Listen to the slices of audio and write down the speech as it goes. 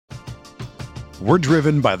We're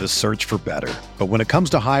driven by the search for better. But when it comes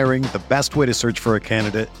to hiring, the best way to search for a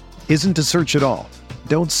candidate isn't to search at all.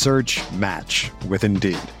 Don't search, match with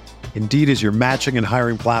Indeed. Indeed is your matching and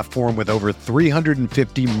hiring platform with over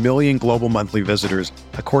 350 million global monthly visitors,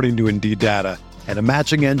 according to Indeed data, and a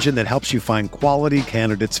matching engine that helps you find quality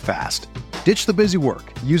candidates fast. Ditch the busy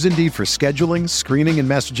work. Use Indeed for scheduling, screening, and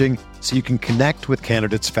messaging so you can connect with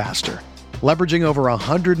candidates faster. Leveraging over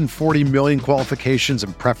 140 million qualifications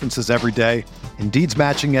and preferences every day, Indeed's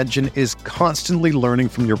matching engine is constantly learning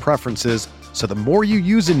from your preferences, so the more you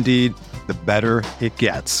use Indeed, the better it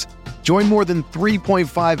gets. Join more than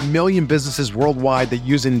 3.5 million businesses worldwide that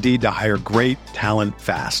use Indeed to hire great talent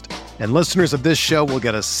fast. And listeners of this show will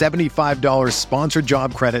get a $75 sponsored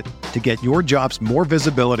job credit to get your jobs more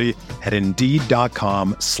visibility at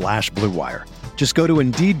Indeed.com/Blue Wire. Just go to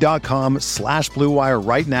Indeed.com/Blue Wire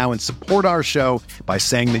right now and support our show by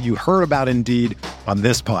saying that you heard about Indeed on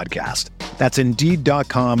this podcast. That's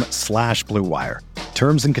Indeed.com/Blue Wire.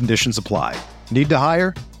 Terms and conditions apply. Need to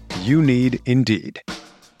hire? You need Indeed.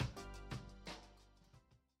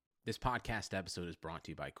 This podcast episode is brought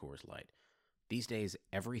to you by Coors Light. These days,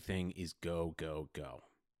 everything is go, go, go.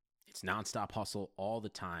 It's nonstop hustle all the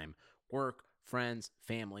time. Work, friends,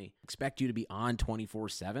 family, expect you to be on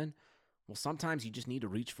 24/7. Well, sometimes you just need to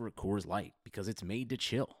reach for a Coors Light because it's made to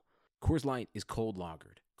chill. Coors Light is cold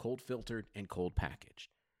lagered, cold filtered, and cold packaged.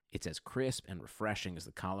 It's as crisp and refreshing as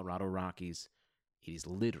the Colorado Rockies. It is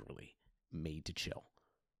literally made to chill.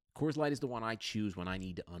 Coors Light is the one I choose when I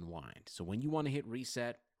need to unwind. So when you want to hit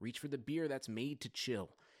reset, reach for the beer that's made to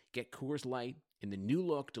chill. Get Coors Light in the new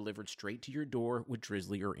look delivered straight to your door with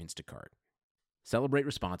Drizzly or Instacart. Celebrate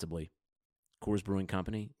responsibly. Coors Brewing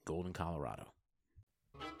Company, Golden, Colorado.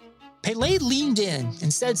 Pele leaned in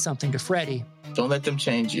and said something to Freddie. Don't let them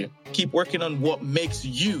change you. Keep working on what makes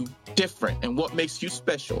you different and what makes you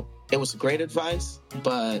special. It was great advice,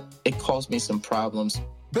 but it caused me some problems.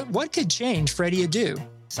 But what could change Freddie Adu?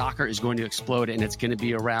 Soccer is going to explode, and it's going to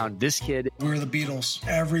be around this kid. We were the Beatles.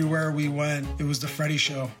 Everywhere we went, it was the Freddie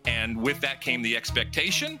Show. And with that came the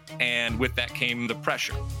expectation, and with that came the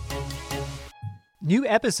pressure. New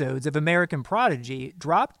episodes of American Prodigy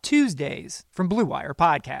drop Tuesdays from Blue Wire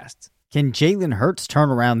Podcasts. Can Jalen Hurts turn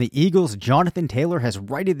around the Eagles? Jonathan Taylor has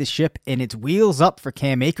righted the ship, and it's wheels up for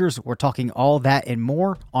Cam Akers. We're talking all that and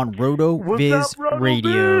more on RotoViz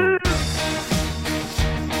Radio.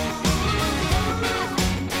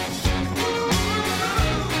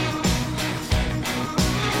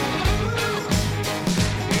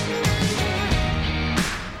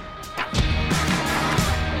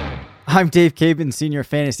 I'm Dave Cabin, Senior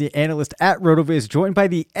Fantasy Analyst at RotoViz, joined by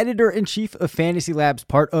the Editor-in-Chief of Fantasy Labs,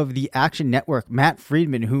 part of the Action Network, Matt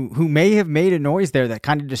Friedman, who may have made a noise there that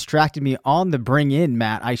kind of distracted me on the bring in,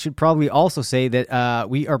 Matt. I should probably also say that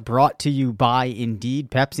we are brought to you by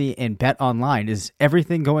Indeed, Pepsi, and Bet Online. Is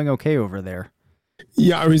everything going okay over there?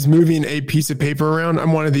 Yeah, I was moving a piece of paper around.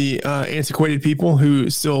 I'm one of the antiquated people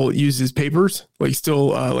who still uses papers,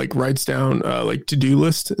 like writes down like to-do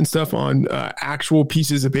lists and stuff on actual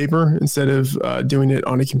pieces of paper instead of doing it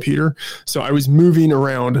on a computer. So I was moving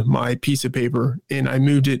around my piece of paper and I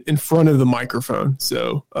moved it in front of the microphone.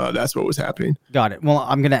 So that's what was happening. Got it. Well,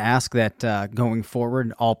 I'm going to ask that going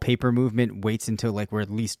forward, all paper movement waits until like we're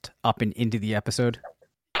at least up and into the episode.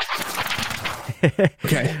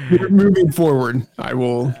 Okay, moving forward, I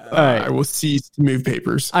will I will cease to move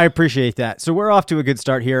papers. I appreciate that. So we're off to a good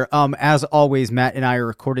start here. As always, Matt and I are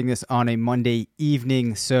recording this on a Monday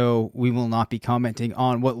evening, so we will not be commenting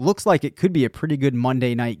on what looks like it could be a pretty good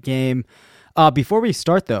Monday night game. Before we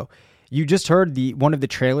start, though, you just heard one of the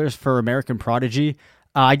trailers for American Prodigy.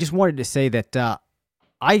 I just wanted to say that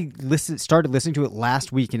I started listening to it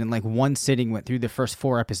last week, and in like one sitting went through the first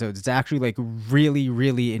 4 episodes. It's actually like really,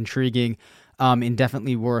 really intriguing. And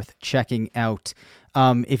definitely worth checking out.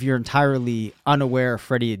 If you're entirely unaware of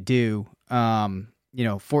Freddie Adu,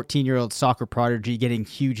 14-year-old soccer prodigy getting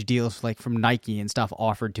huge deals like from Nike and stuff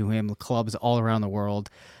offered to him, clubs all around the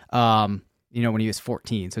world, when he was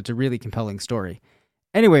 14. So it's a really compelling story.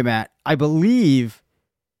 Anyway, Matt, I believe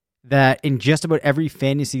that in just about every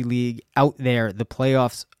fantasy league out there, the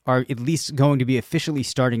playoffs are at least going to be officially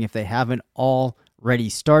starting if they haven't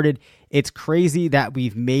already started. It's crazy that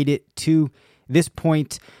we've made it to this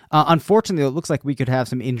point. Unfortunately, it looks like we could have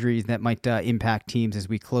some injuries that might impact teams as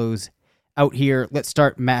we close out here. Let's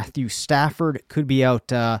start. Matthew Stafford could be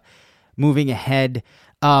out moving ahead.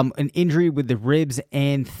 An injury with the ribs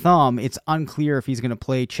and thumb. It's unclear if he's going to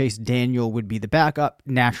play. Chase Daniel would be the backup.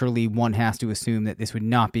 Naturally, one has to assume that this would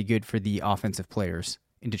not be good for the offensive players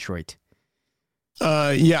in Detroit.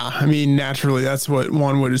 Yeah, I mean, naturally, that's what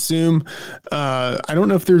one would assume. I don't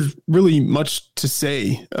know if there's really much to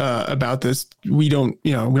say about this. We don't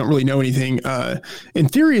really know anything. In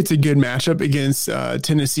theory, it's a good matchup against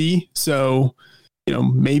Tennessee. So,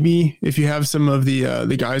 maybe if you have some of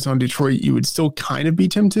the guys on Detroit, you would still kind of be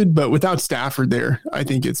tempted. But without Stafford there, I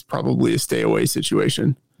think it's probably a stay away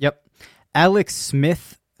situation. Yep. Alex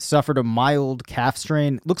Smith suffered a mild calf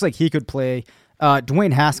strain. Looks like he could play.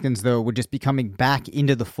 Dwayne Haskins, though, would just be coming back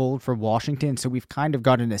into the fold for Washington, so we've kind of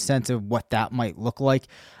gotten a sense of what that might look like.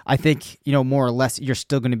 I think, more or less, you're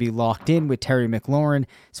still going to be locked in with Terry McLaurin.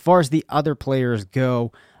 As far as the other players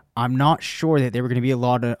go, I'm not sure that they were going to be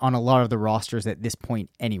on a lot of the rosters at this point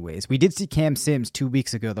anyways. We did see Cam Sims 2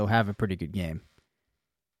 weeks ago, though, have a pretty good game.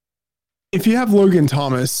 If you have Logan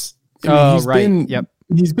Thomas,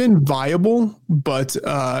 he's been viable, but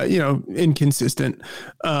inconsistent.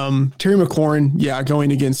 Terry McLaurin,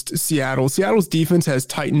 going against Seattle. Seattle's defense has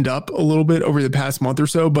tightened up a little bit over the past month or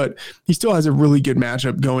so, but he still has a really good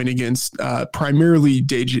matchup going against primarily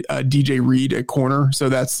DJ Reed at corner. So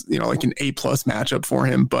that's like an A+ matchup for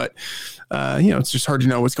him. But it's just hard to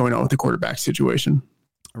know what's going on with the quarterback situation.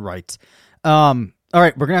 Right. All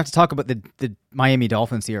right, we're gonna have to talk about the Miami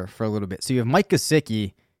Dolphins here for a little bit. So you have Mike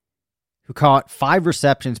Gesicki, who caught 5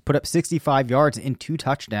 receptions, put up 65 yards and 2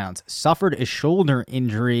 touchdowns, suffered a shoulder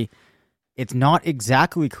injury. It's not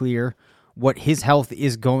exactly clear what his health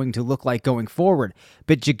is going to look like going forward,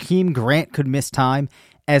 but Jakeem Grant could miss time,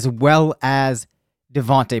 as well as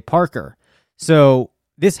Devontae Parker. So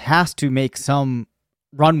this has to make some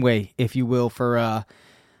runway, if you will, for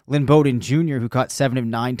Lynn Bowden Jr., who caught 7 of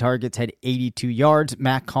 9 targets, had 82 yards.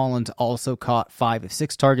 Matt Collins also caught 5 of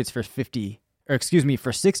 6 targets for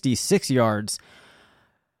 66 yards.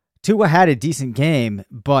 Tua had a decent game,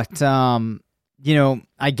 but,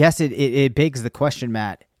 I guess it begs the question,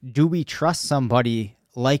 Matt, do we trust somebody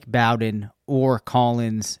like Bowden or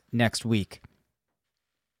Collins next week?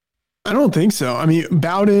 I don't think so. I mean,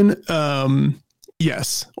 Bowden,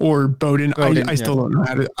 yes, or Bowden. I still don't know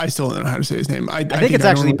how to say his name. I think it's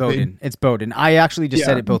actually Bowden. It's Bowden. I actually just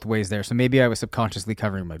said it both ways there, so maybe I was subconsciously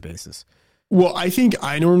covering my bases. Well, I think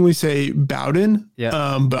I normally say Bowden,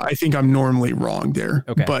 but I think I'm normally wrong there.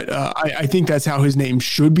 Okay. But I think that's how his name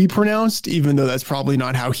should be pronounced, even though that's probably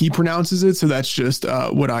not how he pronounces it. So that's just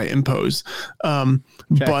what I impose.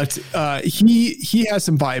 But he has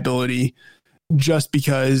some viability just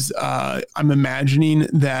because I'm imagining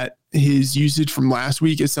that his usage from last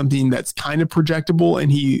week is something that's kind of projectable, and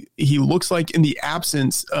he looks like, in the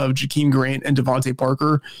absence of Jakeem Grant and Devontae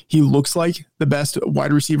Parker, he looks like the best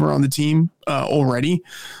wide receiver on the team already.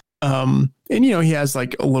 And he has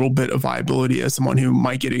like a little bit of viability as someone who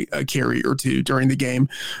might get a carry or two during the game.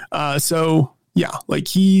 So yeah, like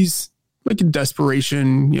he's like a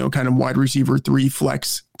desperation, kind of wide receiver 3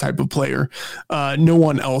 flex type of player. No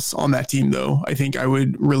one else on that team, though, I think I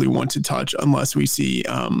would really want to touch unless we see,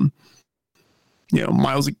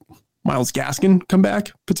 Myles Gaskin come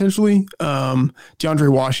back potentially.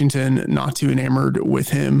 DeAndre Washington, not too enamored with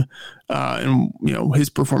him and his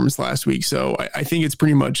performance last week. So I think it's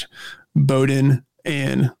pretty much Bowden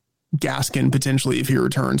and Gaskin potentially if he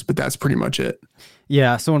returns, but that's pretty much it.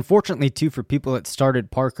 Yeah, so unfortunately, too, for people that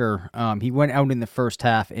started Parker, he went out in the first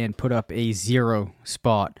half and put up a 0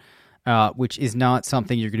 spot, which is not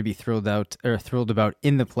something you're going to be thrilled about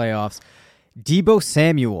in the playoffs. Deebo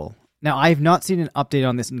Samuel. Now, I have not seen an update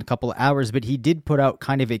on this in a couple of hours, but he did put out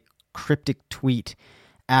kind of a cryptic tweet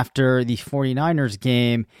after the 49ers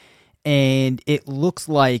game, and it looks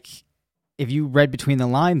like, if you read between the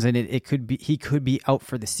lines in it, he could be out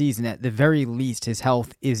for the season. At the very least, his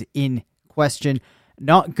health is in question.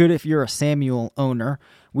 Not good if you're a Samuel owner.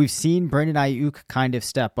 We've seen Brandon Ayuk kind of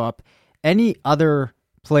step up. Any other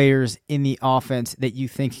players in the offense that you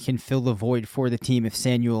think can fill the void for the team if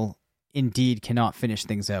Samuel indeed cannot finish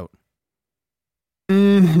things out?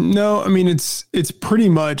 No, I mean, it's pretty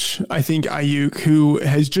much, I think, Ayuk, who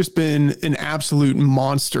has just been an absolute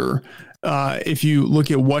monster. If you look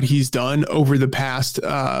at what he's done over the past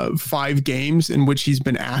 5 games in which he's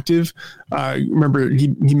been active, remember he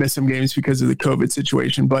missed some games because of the COVID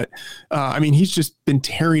situation, but I mean, he's just been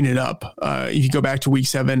tearing it up. If you go back to week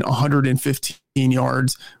 7, 115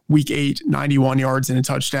 yards, week 8, 91 yards and a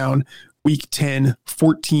touchdown, week 10,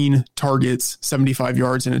 14 targets, 75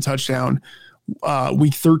 yards and a touchdown.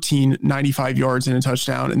 Week 13, 95 yards and a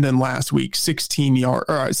touchdown. And then last week, 16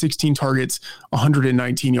 targets,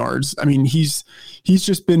 119 yards. I mean, he's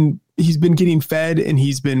been getting fed and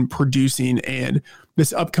he's been producing. And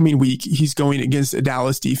this upcoming week, he's going against a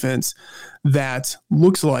Dallas defense that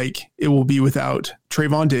looks like it will be without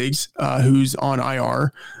Trayvon Diggs, who's on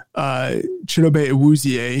IR. Chidobe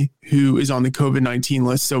Awuzie, who is on the COVID-19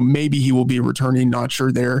 list. So maybe he will be returning, not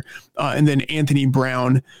sure there. And then Anthony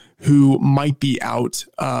Brown, who might be out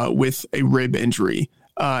with a rib injury.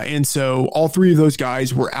 And so all three of those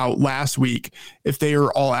guys were out last week. If they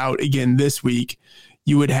are all out again this week,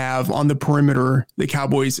 you would have on the perimeter, the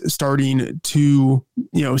Cowboys starting two,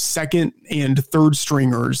 second and third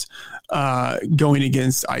stringers going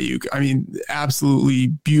against Ayuk. I mean, absolutely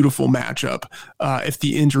beautiful matchup if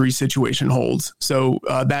the injury situation holds. So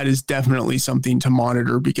that is definitely something to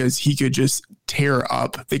monitor because he could just tear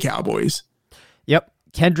up the Cowboys. Yep.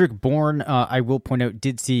 Kendrick Bourne, I will point out,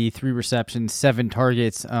 did see 3 receptions, 7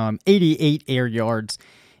 targets, 88 air yards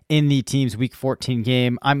in the team's Week 14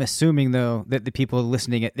 game. I'm assuming, though, that the people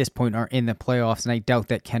listening at this point are in the playoffs, and I doubt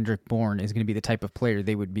that Kendrick Bourne is going to be the type of player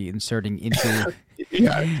they would be inserting into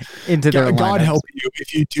into their lineups. God help you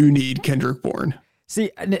if you do need Kendrick Bourne.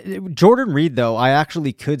 See, Jordan Reed, though, I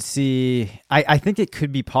actually could see. I think it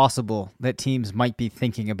could be possible that teams might be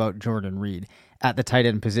thinking about Jordan Reed at the tight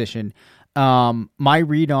end position. My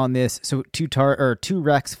read on this: so 2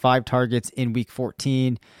 recs, 5 targets in Week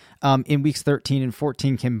 14. In weeks 13 and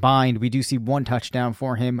 14 combined, we do see 1 touchdown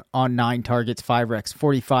for him on 9 targets, 5 recs,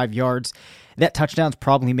 45 yards. That touchdown's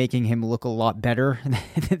probably making him look a lot better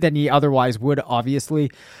than he otherwise would,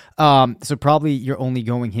 obviously. So probably you're only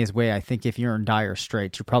going his way. I think if you're in dire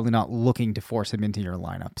straits, you're probably not looking to force him into your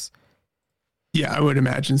lineups. Yeah, I would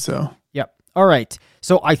imagine so. Yep. All right.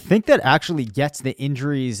 So I think that actually gets the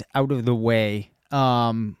injuries out of the way,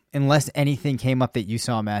 unless anything came up that you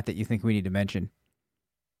saw, Matt, that you think we need to mention.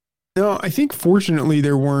 No, I think fortunately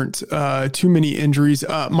there weren't too many injuries.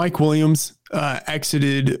 Mike Williams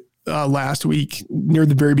exited last week near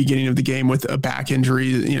the very beginning of the game with a back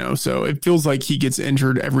injury, so it feels like he gets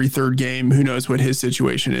injured every third game. Who knows what his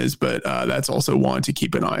situation is, but that's also one to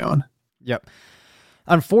keep an eye on. Yep.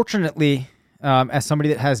 Unfortunately, as somebody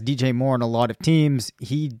that has DJ Moore on a lot of teams,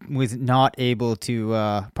 he was not able to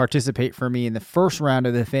participate for me in the first round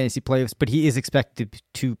of the fantasy playoffs, but he is expected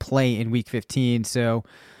to play in Week 15, so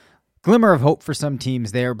glimmer of hope for some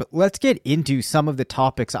teams there. But let's get into some of the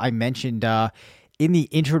topics I mentioned in the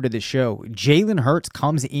intro to the show. Jalen Hurts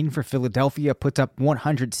comes in for Philadelphia, puts up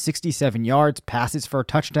 167 yards, passes for a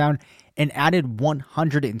touchdown, and added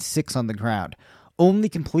 106 on the ground. Only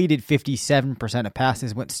completed 57% of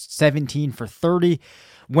passes, went 17 for 30.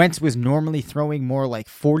 Wentz was normally throwing more like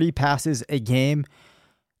 40 passes a game.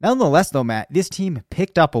 Nonetheless, though, Matt, this team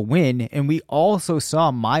picked up a win, and we also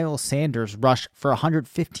saw Miles Sanders rush for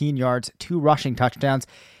 115 yards, 2 rushing touchdowns,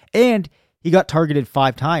 and he got targeted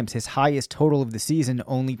 5 times. His highest total of the season,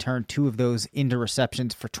 only turned 2 of those into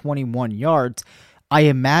receptions for 21 yards. I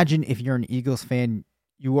imagine if you're an Eagles fan,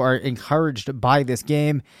 you are encouraged by this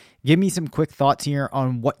game. Give me some quick thoughts here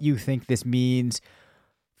on what you think this means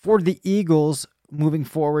for the Eagles moving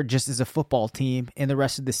forward just as a football team in the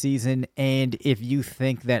rest of the season, and if you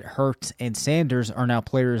think that Hurts and Sanders are now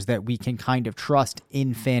players that we can kind of trust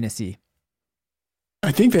in fantasy.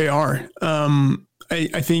 I think they are.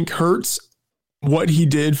 I think Hurts, what he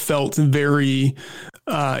did felt very,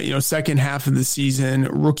 second half of the season,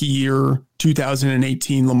 rookie year,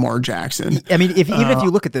 2018 Lamar Jackson. I mean, even if you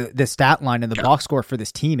look at the stat line and the box score for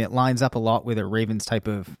this team, it lines up a lot with a Ravens type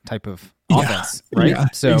of offense, right? Yeah,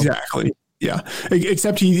 so exactly. Yeah,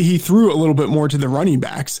 except he threw a little bit more to the running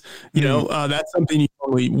backs. That's something you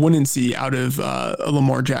probably wouldn't see out of a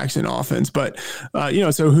Lamar Jackson offense. But,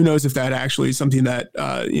 so who knows if that actually is something that,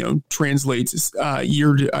 translates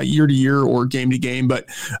year to year or game to game. But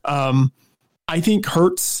I think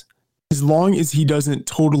Hurts, as long as he doesn't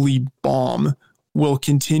totally bomb, will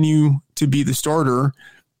continue to be the starter.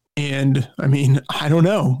 And I mean, I don't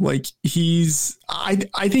know. Like I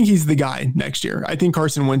think he's the guy next year. I think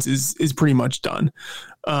Carson Wentz is pretty much done,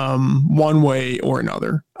 one way or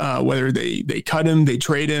another. Whether they cut him, they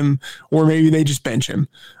trade him, or maybe they just bench him,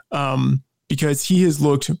 because he has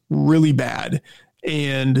looked really bad.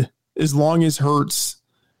 And as long as Hurts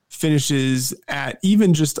finishes at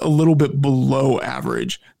even just a little bit below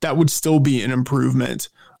average, that would still be an improvement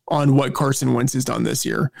on what Carson Wentz has done this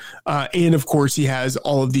year. And of course he has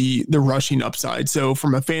all of the rushing upside. So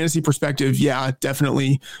from a fantasy perspective, yeah,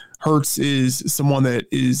 definitely Hurts is someone that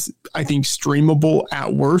is, I think, streamable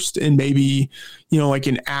at worst, and maybe, like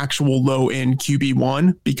an actual low end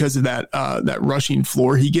QB1 because of that rushing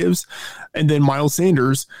floor he gives. And then Miles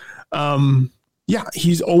Sanders,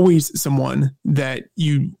 he's always someone that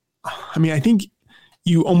I think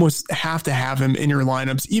you almost have to have him in your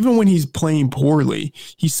lineups. Even when he's playing poorly,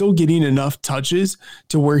 he's still getting enough touches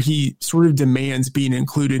to where he sort of demands being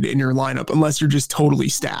included in your lineup, unless you're just totally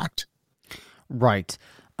stacked. Right.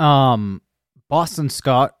 Boston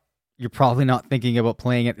Scott you're probably not thinking about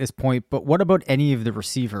playing at this point, but what about any of the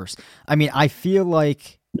receivers? I mean, I feel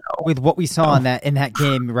like with what we saw in that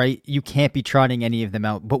game, right, you can't be trotting any of them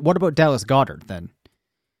out. But what about Dallas Goedert then?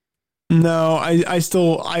 No,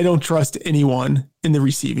 I don't trust anyone in the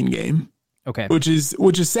receiving game. Okay. Which is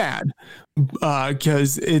sad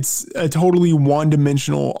because it's a totally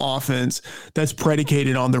one-dimensional offense that's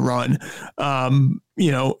predicated on the run. And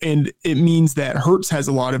it means that Hurts has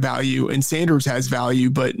a lot of value and Sanders has value,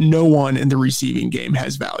 but no one in the receiving game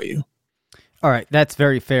has value. All right, that's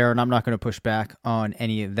very fair, and I'm not going to push back on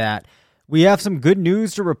any of that. We have some good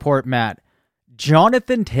news to report, Matt.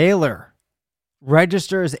 Jonathan Taylor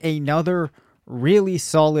registers another really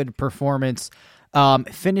solid performance.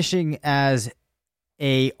 Finishing as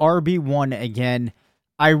a RB1 again.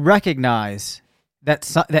 I recognize that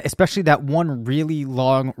especially that one really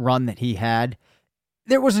long run that he had,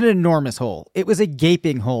 there was an enormous hole. It was a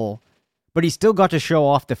gaping hole, but he still got to show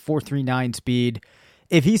off the 4.39 speed.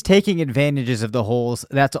 If he's taking advantages of the holes,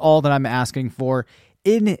 that's all that I'm asking for.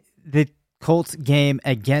 In the Colts game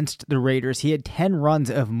against the Raiders, he had 10 runs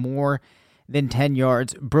of more than 10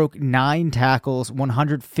 yards, broke 9 tackles,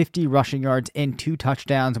 150 rushing yards, and 2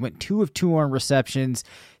 touchdowns, went 2 of 2 on receptions.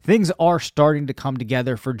 Things are starting to come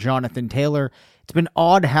together for Jonathan Taylor. It's been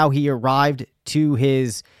odd how he arrived to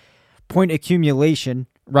his point accumulation,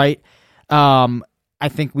 right? I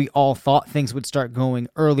think we all thought things would start going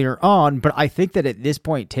earlier on, but I think that at this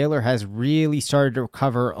point, Taylor has really started to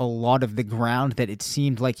recover a lot of the ground that it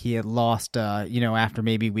seemed like he had lost, after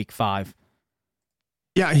maybe week 5.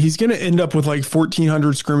 Yeah, he's going to end up with like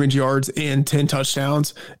 1,400 scrimmage yards and 10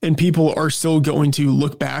 touchdowns. And people are still going to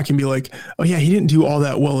look back and be like, oh, yeah, he didn't do all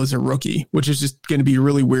that well as a rookie, which is just going to be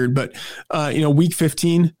really weird. But, week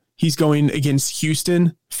 15, he's going against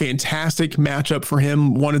Houston. Fantastic matchup for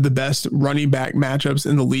him. One of the best running back matchups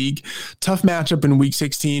in the league. Tough matchup in week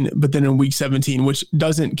 16, but then in week 17, which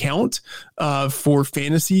doesn't count for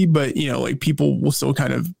fantasy, but, people will still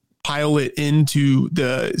kind of pile it into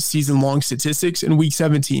the season-long statistics. In week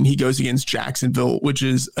 17, he goes against Jacksonville, which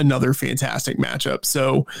is another fantastic matchup.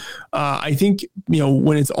 So I think,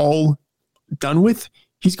 when it's all done with,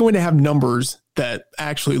 he's going to have numbers that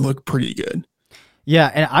actually look pretty good.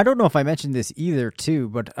 Yeah, and I don't know if I mentioned this either, too,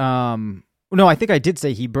 but no, I think I did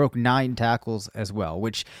say he broke 9 tackles as well,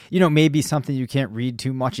 which, may be something you can't read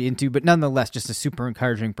too much into, but nonetheless, just a super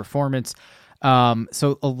encouraging performance.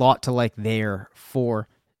 So a lot to like there for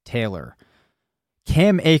Taylor.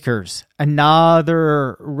 Cam Akers,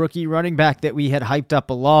 another rookie running back that we had hyped up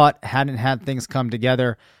a lot, hadn't had things come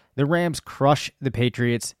together. The Rams crush the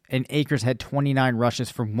Patriots, and Akers had 29 rushes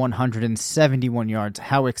for 171 yards.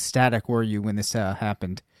 How ecstatic were you when this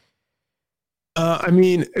happened?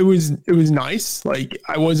 It was nice. Like,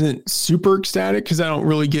 I wasn't super ecstatic because I don't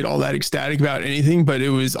really get all that ecstatic about anything, but it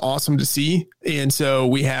was awesome to see. And so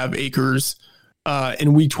we have Akers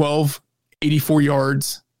in week 12, 84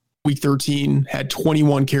 yards. Week 13 had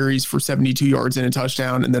 21 carries for 72 yards and a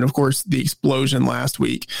touchdown. And then, of course, the explosion last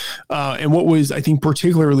week. And what was, I think,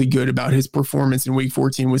 particularly good about his performance in week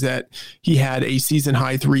 14 was that he had a season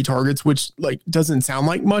high 3 targets, which doesn't sound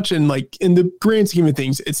like much. And in the grand scheme of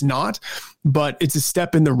things, it's not, but it's a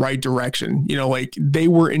step in the right direction. They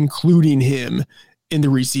were including him in the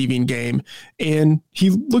receiving game, and he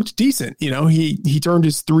looked decent. He turned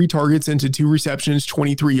his 3 targets into 2 receptions,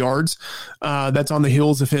 23 yards. That's on the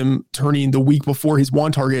heels of him turning the week before his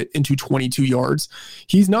 1 target into 22 yards.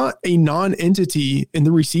 He's not a non-entity in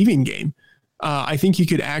the receiving game. I think he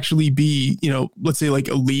could actually be, let's say like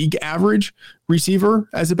a league average receiver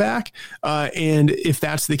as a back. And if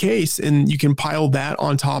that's the case, and you can pile that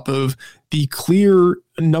on top of the clear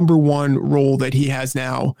number 1 role that he has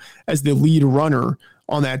now as the lead runner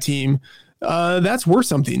on that team, that's worth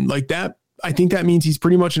something like that. I think that means he's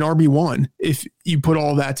pretty much an RB1 if you put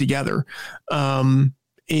all that together.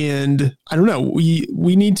 And I don't know,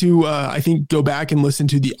 we need to, I think, go back and listen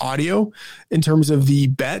to the audio in terms of the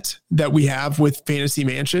bet that we have with Fantasy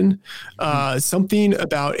Mansion. Something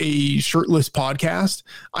about a shirtless podcast.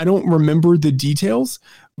 I don't remember the details,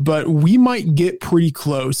 but we might get pretty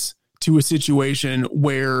close to a situation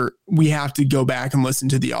where we have to go back and listen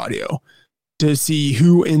to the audio to see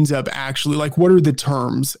who ends up actually, what are the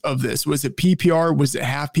terms of this? Was it PPR? Was it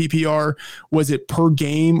half PPR? Was it per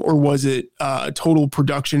game, or was it total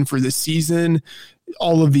production for the season?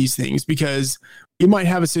 All of these things, because you might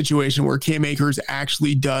have a situation where Cam Akers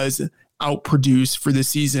actually does outproduce for the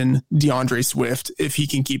season DeAndre Swift if he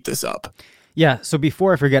can keep this up. Yeah, so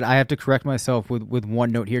before I forget, I have to correct myself with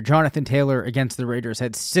one note here. Jonathan Taylor against the Raiders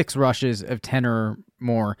had 6 rushes of 10 or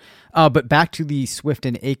more. But back to the Swift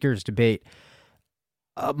and Akers debate.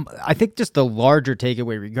 I think just the larger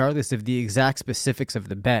takeaway, regardless of the exact specifics of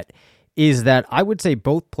the bet, is that I would say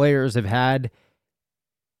both players have had,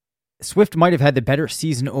 Swift might have had the better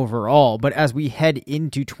season overall, but as we head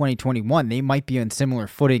into 2021, they might be on similar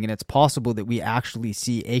footing, and it's possible that we actually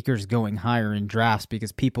see Akers going higher in drafts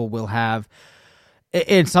because people will have,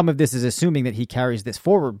 and some of this is assuming that he carries this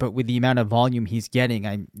forward, but with the amount of volume he's getting,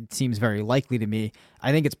 it seems very likely to me.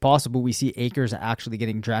 I think it's possible we see Akers actually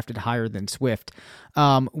getting drafted higher than Swift.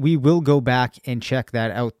 We will go back and check that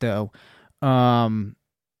out, though.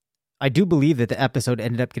 I do believe that the episode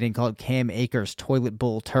ended up getting called Cam Akers Toilet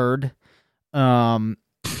Bowl Turd.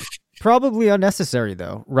 Probably unnecessary,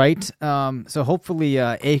 though, right? So hopefully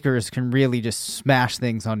Akers can really just smash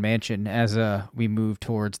things on Mansion as we move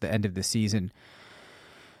towards the end of the season.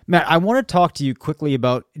 Matt, I want to talk to you quickly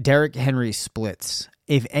about Derrick Henry splits.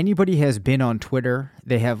 If anybody has been on Twitter,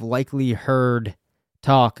 they have likely heard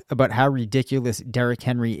talk about how ridiculous Derrick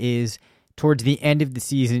Henry is towards the end of the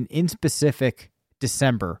season, in specific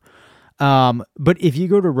December. But if you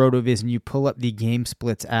go to RotoViz and you pull up the Game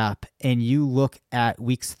Splits app and you look at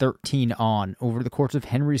weeks 13 on over the course of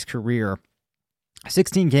Henry's career,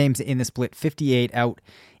 16 games in the split, 58 out.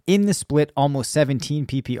 In the split, almost 17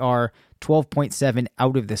 PPR, 12.7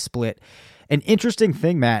 out of the split. An interesting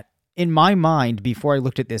thing, Matt, in my mind, before I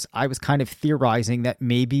looked at this, I was kind of theorizing that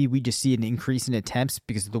maybe we just see an increase in attempts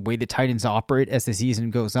because of the way the Titans operate as the season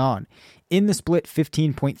goes on. In the split,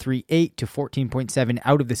 15.38 to 14.7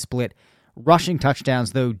 out of the split. Rushing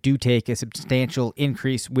touchdowns, though, do take a substantial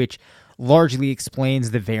increase, which largely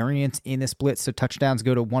explains the variance in the split. So touchdowns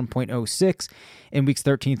go to 1.06 in weeks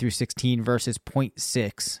 13 through 16 versus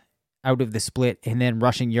 0.6 out of the split. And then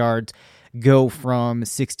rushing yards go from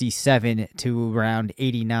 67 to around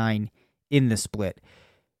 89 in the split.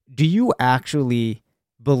 Do you actually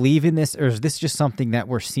believe in this, or is this just something that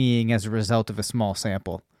we're seeing as a result of a small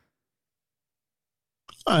sample?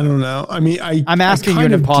 I don't know. I mean, I'm asking you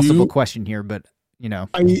an impossible question here, but you know,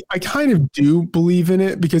 I kind of do believe in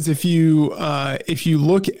it because if you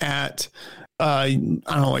look at I don't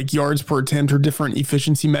know, like yards per attempt or different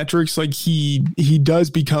efficiency metrics, like he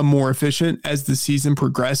does become more efficient as the season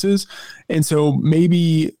progresses, and so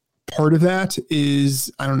maybe part of that is,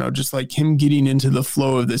 I don't know, just like him getting into the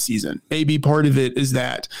flow of the season. Maybe part of it is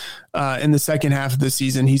that in the second half of the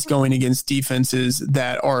season, he's going against defenses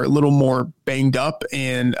that are a little more banged up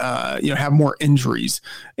and, have more injuries.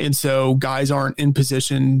 And so guys aren't in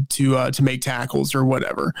position to make tackles or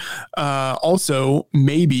whatever. Also,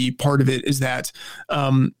 maybe part of it is that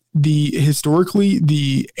historically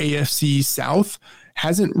the AFC South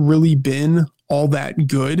hasn't really been all that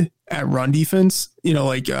good at run defense.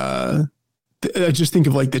 I just think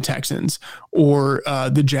of like the Texans or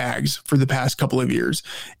the Jags for the past couple of years.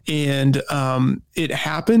 And it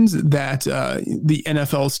happens that the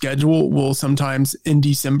NFL schedule will sometimes in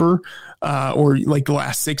December or like the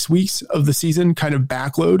last 6 weeks of the season kind of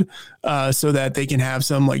backload so that they can have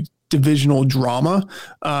some like divisional drama.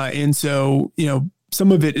 And so,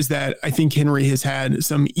 some of it is that I think Henry has had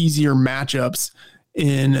some easier matchups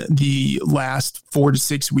in the last 4 to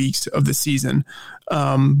 6 weeks of the season.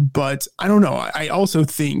 But I don't know. I also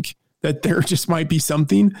think that there just might be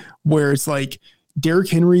something where it's like Derrick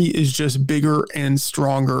Henry is just bigger and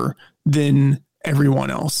stronger than everyone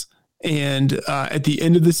else. And at the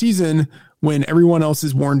end of the season, when everyone else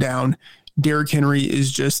is worn down, Derrick Henry is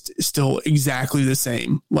just still exactly the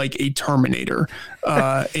same, like a Terminator.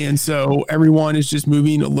 And so everyone is just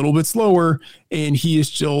moving a little bit slower, and he is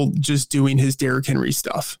still just doing his Derrick Henry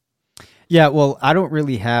stuff. Yeah, well, I don't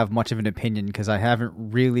really have much of an opinion because I haven't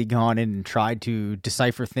really gone in and tried to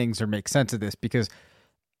decipher things or make sense of this because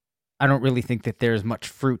I don't really think that there's much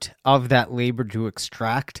fruit of that labor to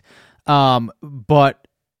extract. But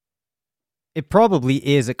it probably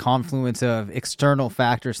is a confluence of external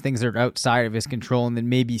factors, things that are outside of his control, and then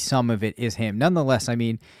maybe some of it is him. Nonetheless, I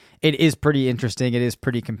mean, it is pretty interesting. It is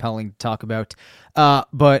pretty compelling to talk about.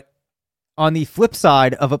 But on the flip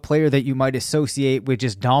side of a player that you might associate with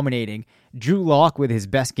just dominating, Drew Lock with his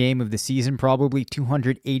best game of the season, probably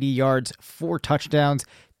 280 yards, 4 touchdowns.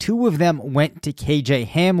 2 of them went to KJ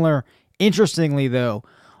Hamler. Interestingly, though,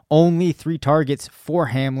 only 3 targets for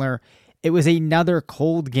Hamler. It was another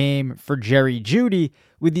cold game for Jerry Jeudy,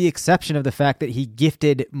 with the exception of the fact that he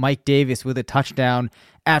gifted Mike Davis with a touchdown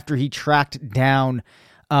after he tracked down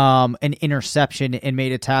an interception and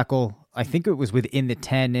made a tackle. I think it was within the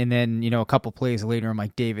 10, and then, a couple plays later,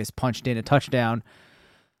 Mike Davis punched in a touchdown.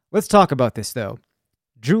 Let's talk about this, though.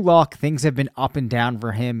 Drew Lock, things have been up and down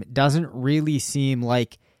for him. Doesn't really seem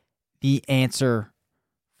like the answer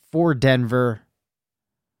for Denver.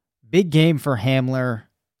 Big game for Hamler.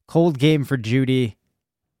 Cold game for Jeudy.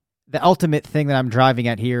 the ultimate thing that I'm driving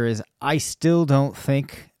at here is I still don't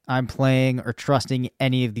think I'm playing or trusting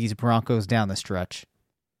any of these Broncos down the stretch.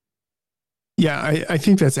 Yeah, I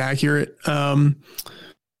think that's accurate. The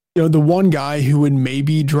one guy who would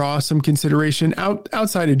maybe draw some consideration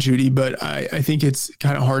outside of Judy, but I think it's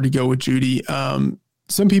kind of hard to go with Judy.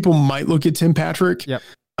 Some people might look at Tim Patrick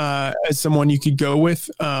as someone you could go with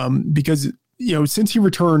because, since he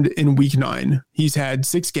returned in week 9, he's had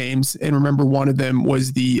 6 games. And remember, one of them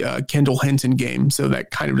was the Kendall Hinton game. So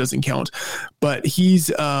that kind of doesn't count. But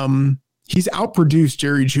he's outproduced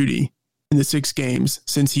Jerry Jeudy in the 6 games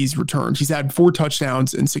since he's returned. He's had 4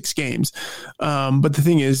 touchdowns in 6 games. But the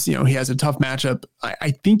thing is, he has a tough matchup.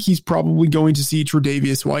 I think he's probably going to see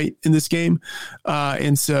Tre'Davious White in this game.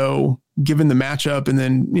 And so given the matchup, and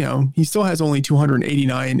then, he still has only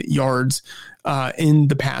 289 yards in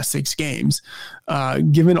the past 6 games.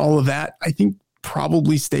 Given all of that, I think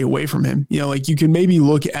probably stay away from him. You can maybe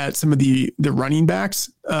look at some of the running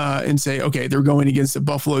backs and say, okay, they're going against a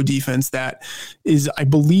Buffalo defense that is, I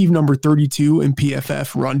believe, number 32 in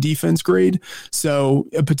PFF run defense grade. So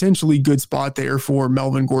a potentially good spot there for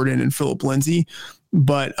Melvin Gordon and Phillip Lindsay.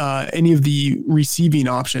 But any of the receiving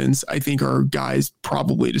options, I think, are guys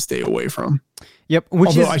probably to stay away from. Yep.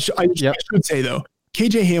 I should say, though,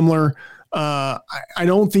 KJ Hamler, I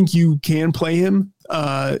don't think you can play him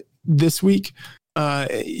this week.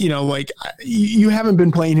 You haven't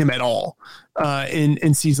been playing him at all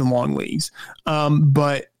in season-long leagues.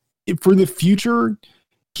 But for the future,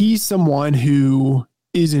 he's someone who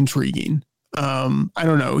is intriguing. I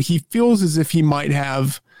don't know. He feels as if he might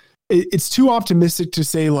have. It's too optimistic to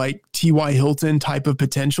say like T.Y. Hilton type of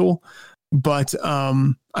potential, but I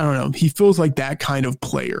don't know. He feels like that kind of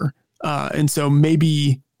player. And so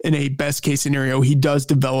maybe in a best case scenario, he does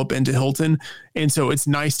develop into Hilton. And so it's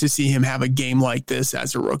nice to see him have a game like this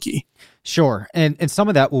as a rookie. Sure. And some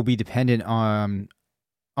of that will be dependent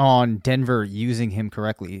on Denver using him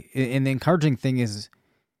correctly. And the encouraging thing is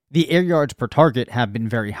the air yards per target have been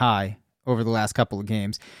very high over the last couple of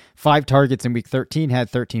games. 5 targets in week 13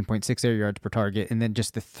 had 13.6 air yards per target, and then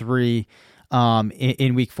just the 3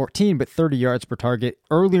 in week 14, but 30 yards per target.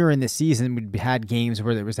 Earlier in the season, we had games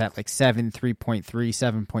where there was at like 7, 3.3,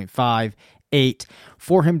 7.5, 8.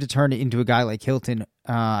 For him to turn it into a guy like Hilton,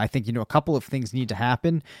 I think, a couple of things need to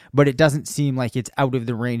happen, but it doesn't seem like it's out of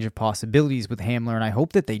the range of possibilities with Hamler, and I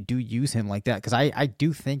hope that they do use him like that, because I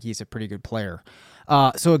do think he's a pretty good player.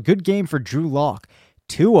 So a good game for Drew Lock.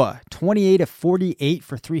 Tua, 28 of 48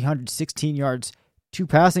 for 316 yards, 2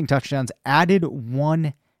 passing touchdowns, added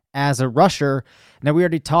 1 as a rusher. Now, we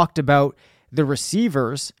already talked about the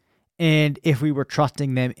receivers and if we were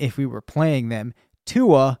trusting them, if we were playing them.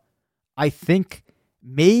 Tua, I think,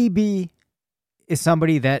 maybe is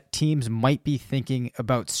somebody that teams might be thinking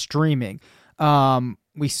about streaming.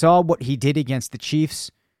 We saw what he did against the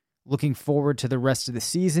Chiefs. Looking forward to the rest of the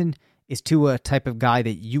season. Is Tua a type of guy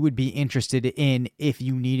that you would be interested in if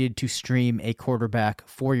you needed to stream a quarterback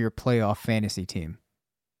for your playoff fantasy team?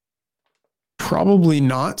 Probably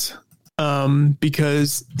not,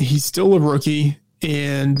 because he's still a rookie,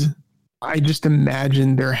 and I just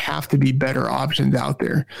imagine there have to be better options out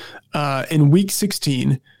there. In week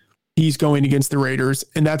 16, he's going against the Raiders,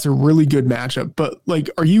 and that's a really good matchup. But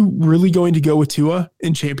are you really going to go with Tua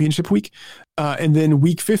in championship week? And then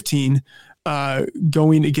week 15,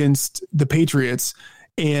 going against the Patriots.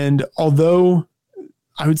 And although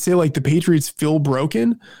I would say the Patriots feel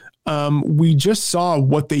broken, we just saw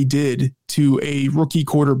what they did to a rookie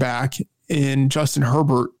quarterback in Justin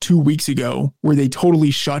Herbert 2 weeks ago, where they totally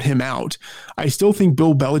shut him out. I still think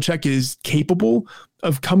Bill Belichick is capable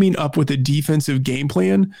of coming up with a defensive game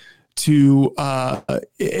plan to,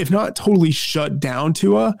 if not totally shut down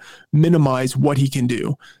Tua, minimize what he can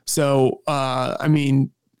do. So,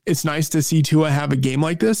 it's nice to see Tua have a game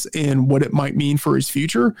like this and what it might mean for his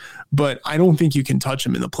future, but I don't think you can touch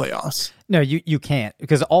him in the playoffs. No, you can't,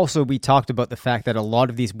 because also we talked about the fact that a lot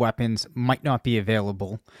of these weapons might not be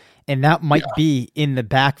available, and that might be in the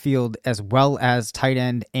backfield as well as tight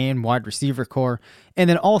end and wide receiver core. And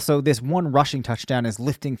then also this 1 rushing touchdown is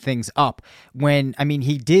lifting things up when,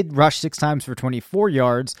 he did rush 6 times for 24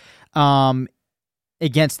 yards,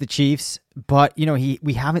 against the Chiefs, but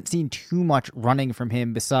we haven't seen too much running from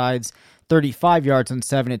him besides 35 yards on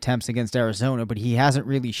 7 attempts against Arizona, but he hasn't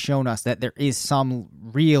really shown us that there is some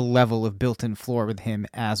real level of built-in floor with him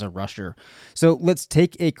as a rusher. So let's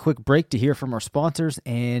take a quick break to hear from our sponsors,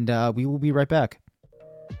 and we will be right back.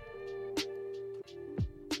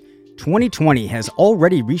 2020 has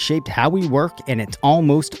already reshaped how we work, and it's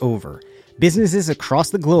almost over. Businesses across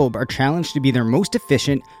the globe are challenged to be their most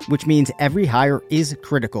efficient, which means every hire is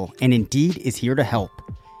critical, and Indeed is here to help.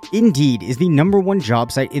 Indeed is the #1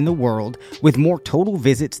 job site in the world with more total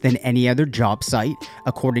visits than any other job site,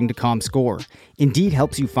 according to ComScore. Indeed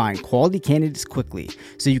helps you find quality candidates quickly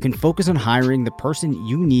so you can focus on hiring the person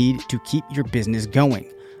you need to keep your business going.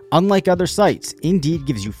 Unlike other sites, Indeed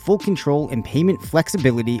gives you full control and payment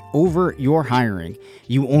flexibility over your hiring.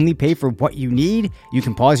 You only pay for what you need, you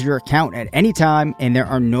can pause your account at any time, and there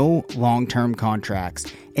are no long-term contracts.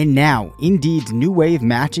 And now, Indeed's new way of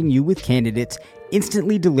matching you with candidates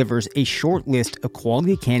instantly delivers a short list of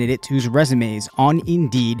quality candidates whose resumes on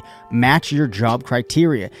Indeed match your job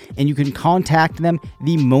criteria, and you can contact them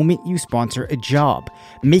the moment you sponsor a job,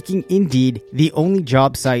 making Indeed the only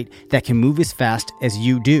job site that can move as fast as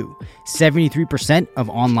you do. 73% of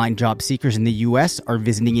online job seekers in the US are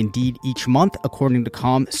visiting Indeed each month, according to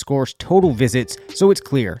ComScore's total visits, so it's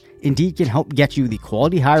clear Indeed can help get you the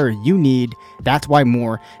quality hire you need. That's why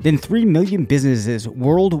more than 3 million businesses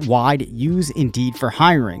worldwide use Indeed for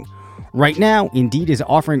hiring. Right now, Indeed is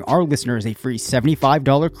offering our listeners a free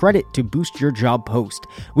 $75 credit to boost your job post,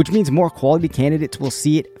 which means more quality candidates will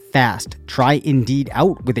see it fast. Try Indeed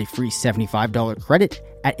out with a free $75 credit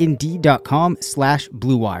at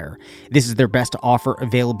Indeed.com/BlueWire. This is their best offer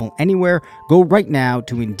available anywhere. Go right now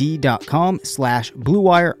to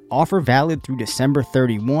Indeed.com/BlueWire. Offer valid through December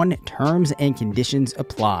 31. Terms and conditions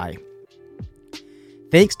apply.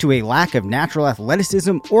 Thanks to a lack of natural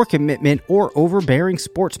athleticism or commitment or overbearing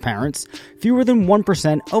sports parents, fewer than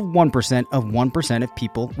 1% of 1% of 1% of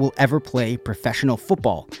people will ever play professional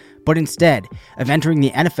football. But instead of entering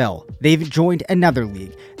the NFL, they've joined another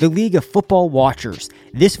league, the League of Football Watchers.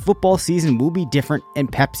 This football season will be different,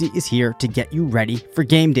 and Pepsi is here to get you ready for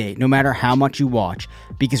game day, no matter how much you watch.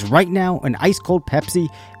 Because right now, an ice-cold Pepsi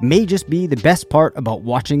may just be the best part about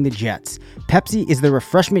watching the Jets. Pepsi is the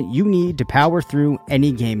refreshment you need to power through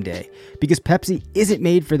any game day. Because Pepsi isn't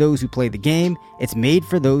made for those who play the game, it's made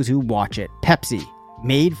for those who watch it. Pepsi,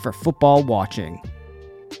 made for football watching.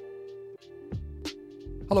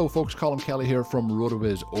 Hello folks, Colin Kelly here from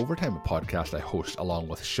RotoViz Overtime, a podcast I host along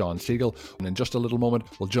with Sean Siegel. And in just a little moment,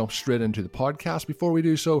 we'll jump straight into the podcast. Before we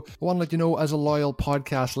do so, I want to let you know, as a loyal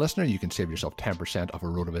podcast listener, you can save yourself 10% of a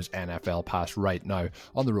RotoViz NFL pass right now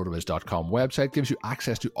on the RotoViz.com website. It gives you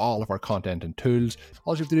access to all of our content and tools.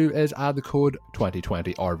 All you have to do is add the code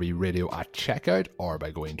 2020RV Radio at checkout, or by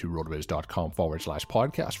going to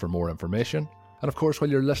RotoViz.com/podcast for more information. And of course, while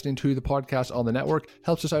you're listening to the podcast on the network,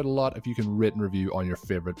 helps us out a lot if you can rate and review on your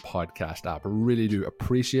favorite podcast app. I really do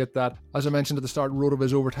appreciate that. As I mentioned at the start,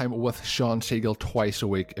 RotoViz Overtime with Sean Siegel twice a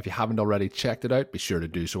week. If you haven't already checked it out, be sure to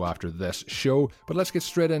do so after this show. But let's get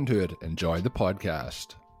straight into it. Enjoy the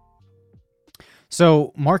podcast.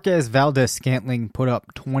 So Marquez Valdes-Scantling put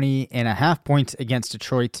up 20.5 points against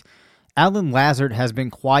Detroit. Alan Lazard has been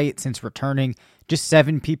quiet since returning, just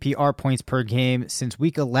 7 PPR points per game since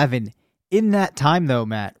week 11. In that time, though,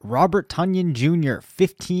 Matt, Robert Tonyan Jr.,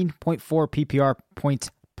 15.4 PPR points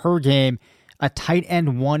per game, a tight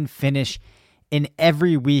end 1 finish in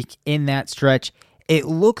every week in that stretch. It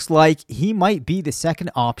looks like he might be the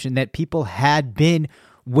second option that people had been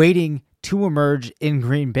waiting to emerge in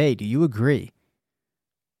Green Bay. Do you agree?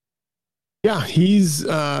 Yeah, he's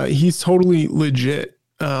totally legit.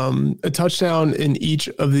 A touchdown in each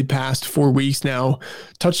of the past 4 weeks now.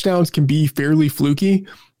 Touchdowns can be fairly fluky,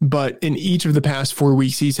 but in each of the past 4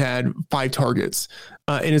 weeks, he's had 5 targets.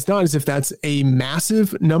 And it's not as if that's a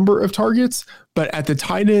massive number of targets, but at the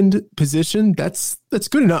tight end position, that's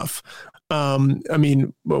good enough. I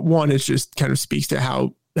mean, one, it just kind of speaks to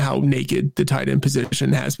how naked the tight end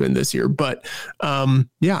position has been this year. But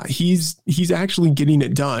yeah, he's actually getting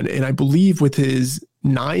it done. And I believe with his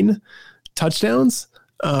 9 touchdowns,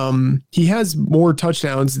 he has more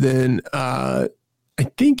touchdowns than I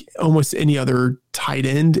think almost any other tight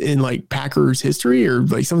end in like Packers history, or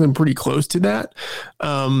like something pretty close to that.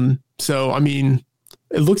 So, I mean,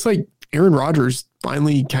 it looks like Aaron Rodgers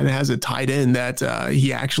finally kind of has a tight end that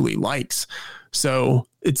he actually likes. So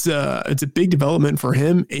it's a big development for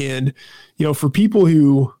him. And, you know, for people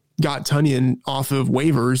who got Tonyan off of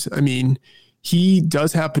waivers, I mean, he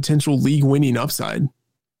does have potential league winning upside.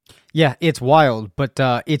 Yeah, it's wild, but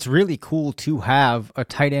it's really cool to have a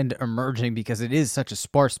tight end emerging because it is such a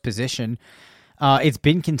sparse position. It's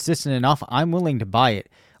been consistent enough. I'm willing to buy it.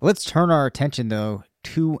 Let's turn our attention, though,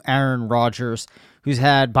 to Aaron Rodgers, who's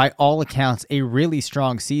had, by all accounts, a really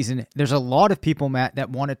strong season. There's a lot of people, Matt, that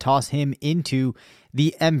want to toss him into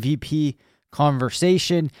the MVP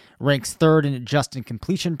conversation. Ranks 3rd in adjusted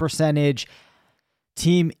completion percentage.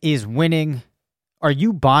 Team is winning. Are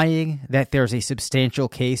you buying that there's a substantial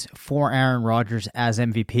case for Aaron Rodgers as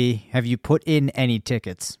MVP? Have you put in any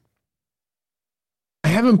tickets? I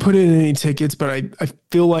haven't put in any tickets, but I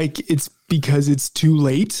feel like it's because it's too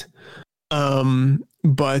late.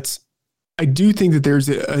 But I do think that there's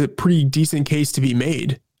a pretty decent case to be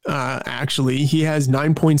made. Actually, he has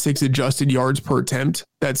 9.6 adjusted yards per attempt.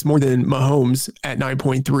 That's more than Mahomes at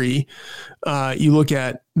 9.3. You look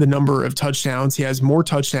at the number of touchdowns. He has more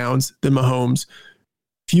touchdowns than Mahomes,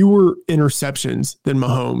 fewer interceptions than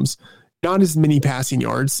Mahomes, not as many passing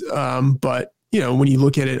yards. But, when you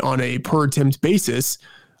look at it on a per attempt basis,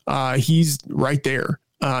 he's right there.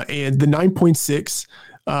 And the 9.6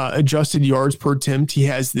 adjusted yards per attempt he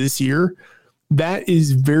has this year, that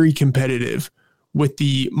is very competitive with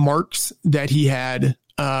the marks that he had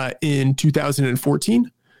in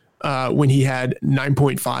 2014 when he had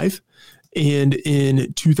 9.5, and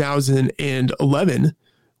in 2011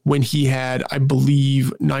 when he had, I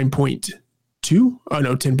believe, 9.2. Oh,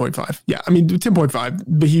 no, 10.5. Yeah, 10.5,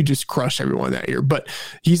 but he just crushed everyone that year. But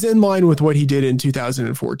he's in line with what he did in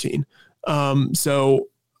 2014. So,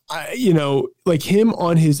 like him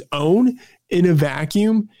on his own in a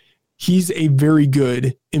vacuum, he's a very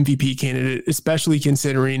good MVP candidate, especially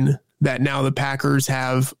considering that now the Packers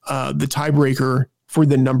have the tiebreaker for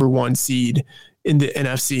the number 1 seed in the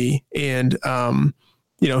NFC. And,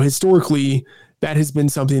 historically, that has been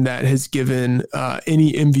something that has given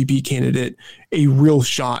any MVP candidate a real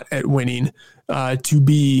shot at winning, to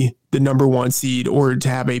be the number 1 seed or to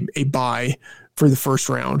have a bye for the first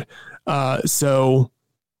round. So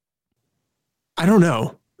I don't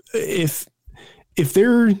know if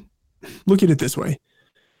they're, look at it this way.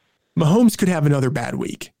 Mahomes could have another bad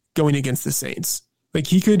week going against the Saints. Like,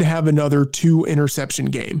 he could have another 2 interception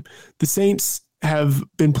game. The Saints have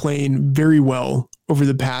been playing very well over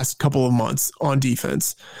the past couple of months on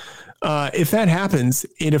defense. If that happens,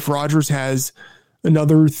 and if Rodgers has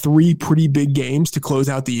another 3 pretty big games to close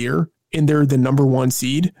out the year and they're the number 1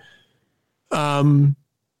 seed,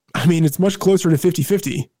 it's much closer to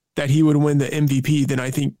 50-50 that he would win the MVP than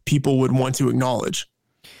I think people would want to acknowledge.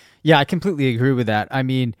 Yeah, I completely agree with that.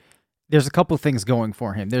 There's a couple things going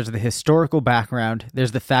for him. There's the historical background.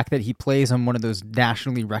 There's the fact that he plays on one of those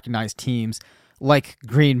nationally recognized teams like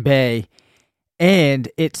Green Bay, and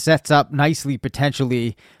it sets up nicely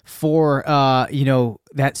potentially for,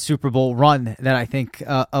 that Super Bowl run that I think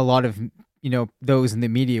a lot of, those in the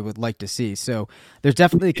media would like to see. So there's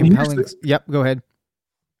definitely a compelling... Yep, go ahead.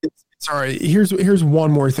 Sorry, here's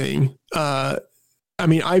one more thing.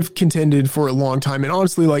 I've contended for a long time, and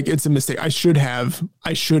honestly, it's a mistake. I should have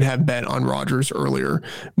bet on Rodgers earlier.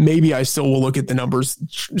 Maybe I still will look at the numbers,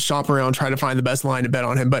 shop around, try to find the best line to bet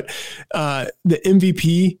on him. But the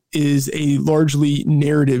MVP is a largely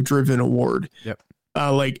narrative-driven award. Yep.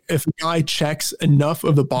 If a guy checks enough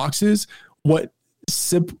of the boxes, what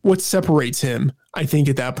separates him, I think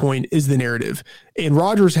at that point, is the narrative. And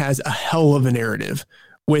Rodgers has a hell of a narrative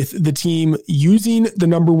with the team using the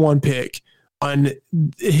number 1 pick on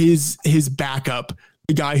his backup,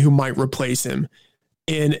 the guy who might replace him.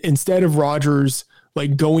 And instead of Rodgers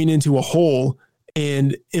going into a hole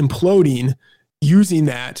and imploding, using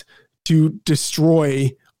that to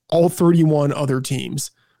destroy all 31 other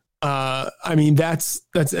teams. That's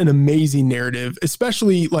an amazing narrative,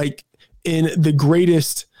 especially in the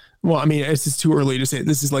greatest, it's just too early to say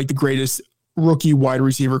this is the greatest rookie wide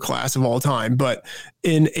receiver class of all time, but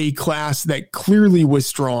in a class that clearly was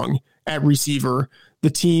strong at receiver, the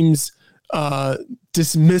team's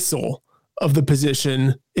dismissal of the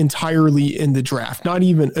position entirely in the draft, not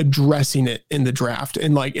even addressing it in the draft.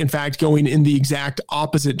 And in fact, going in the exact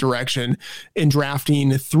opposite direction and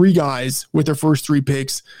drafting 3 guys with their first 3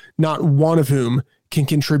 picks, not one of whom can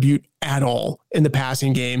contribute at all in the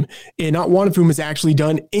passing game. And not one of whom has actually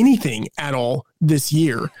done anything at all this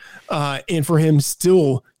year. And for him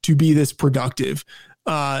still to be this productive,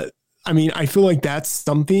 I feel like that's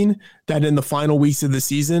something that in the final weeks of the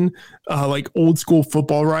season, old school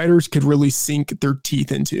football writers could really sink their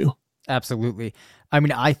teeth into. Absolutely.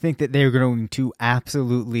 I think that they're going to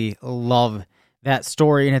absolutely love that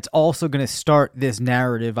story. And it's also going to start this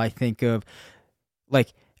narrative, I think, of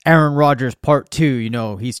Aaron Rodgers part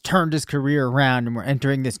 2. He's turned his career around and we're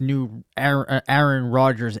entering this new Aaron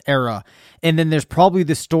Rodgers era. And then there's probably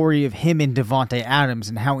the story of him and Devontae Adams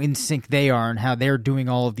and how in sync they are and how they're doing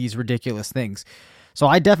all of these ridiculous things. So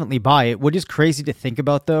I definitely buy it. What is crazy to think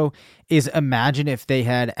about, though, is imagine if they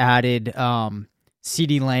had added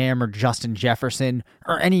CeeDee Lamb or Justin Jefferson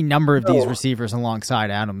or any number of these receivers alongside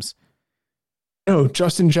Adams. No,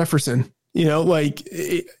 Justin Jefferson, Brandon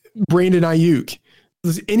Ayuk.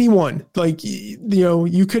 Anyone,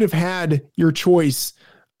 you could have had your choice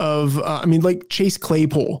of, Chase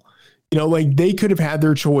Claypool, they could have had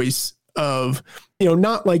their choice of,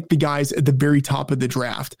 not like the guys at the very top of the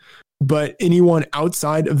draft, but anyone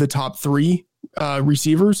outside of the top 3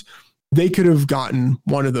 receivers, they could have gotten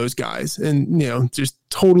one of those guys and, just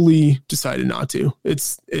totally decided not to.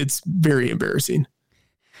 It's very embarrassing.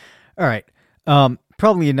 All right.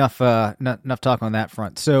 Probably enough talk on that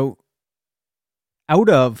front. So out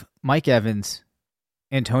of Mike Evans,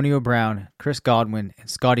 Antonio Brown, Chris Godwin, and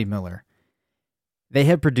Scotty Miller, they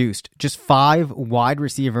have produced just 5 wide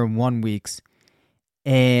receiver 1 weeks,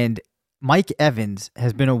 and Mike Evans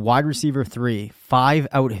has been a wide receiver 3, 5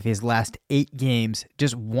 out of his last 8 games,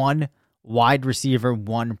 just 1 wide receiver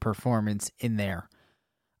 1 performance in there.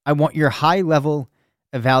 I want your high-level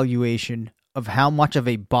evaluation of how much of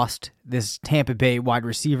a bust this Tampa Bay wide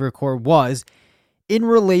receiver core was in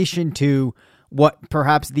relation to what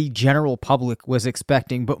perhaps the general public was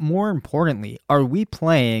expecting, but more importantly, are we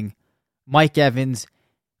playing Mike Evans,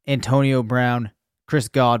 Antonio Brown, Chris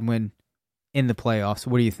Godwin in the playoffs?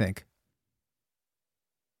 What do you think?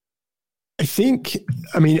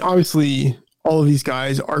 Obviously, all of these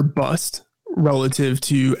guys are bust relative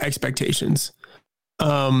to expectations.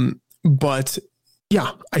 But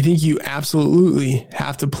yeah, I think you absolutely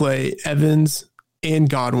have to play Evans and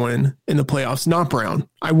Godwin in the playoffs, not Brown.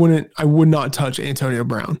 I would not touch Antonio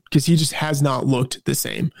Brown because he just has not looked the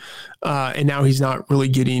same. And now he's not really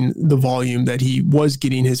getting the volume that he was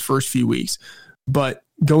getting his first few weeks. But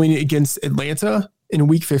going against Atlanta in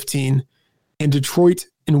week 15 and Detroit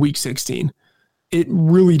in week 16, it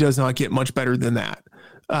really does not get much better than that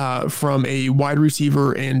from a wide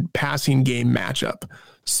receiver and passing game matchup.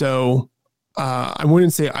 So I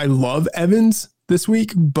wouldn't say I love Evans this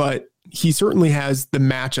week, but he certainly has the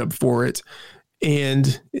matchup for it.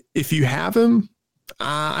 And if you have him,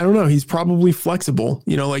 I don't know, he's probably flexible.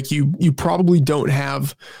 You probably don't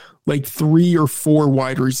have like 3 or 4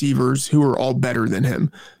 wide receivers who are all better than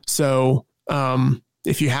him. So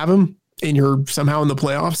if you have him and you're somehow in the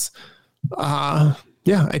playoffs, I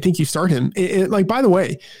think you start him. By the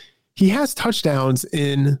way, he has touchdowns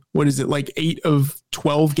in, 8 of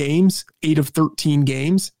 12 games, 8 of 13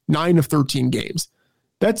 games, 9 of 13 games.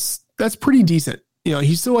 That's pretty decent.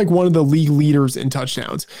 He's still like one of the league leaders in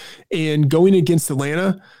touchdowns. And going against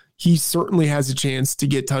Atlanta, he certainly has a chance to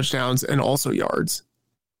get touchdowns and also yards.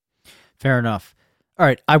 Fair enough. All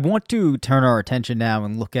right, I want to turn our attention now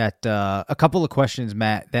and look at a couple of questions,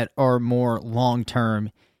 Matt, that are more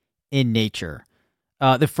long-term in nature.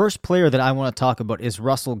 The first player that I want to talk about is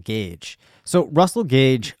Russell Gage. So Russell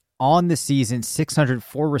Gage on the season,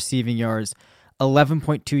 604 receiving yards,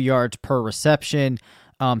 11.2 yards per reception,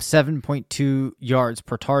 7.2 yards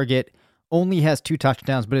per target, only has 2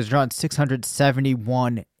 touchdowns, but has drawn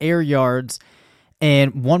 671 air yards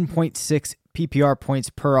and 1.6 PPR points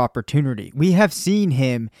per opportunity. We have seen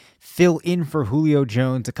him fill in for Julio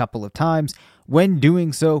Jones a couple of times. When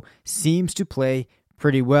doing so, seems to play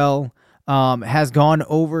pretty well. Has gone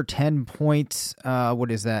over 10 points.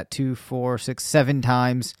 2, 4, 6, 7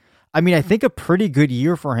 times. I think a pretty good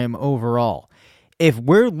year for him overall. If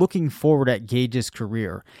we're looking forward at Gage's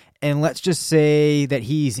career, and let's just say that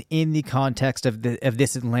he's in the context of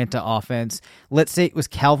this Atlanta offense, let's say it was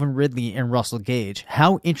Calvin Ridley and Russell Gage,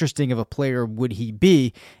 how interesting of a player would he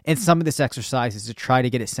be? And some of this exercise is to try to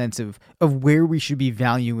get a sense of where we should be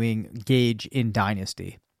valuing Gage in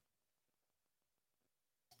Dynasty.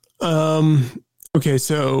 Okay,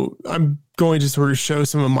 so I'm going to sort of show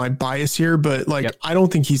some of my bias here, but yep. I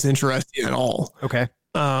don't think he's interesting at all. Okay.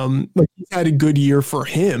 He's had a good year for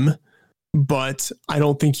him, but I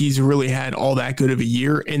don't think he's really had all that good of a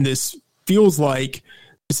year. And this feels like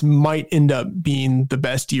this might end up being the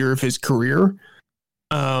best year of his career.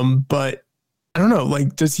 But I don't know,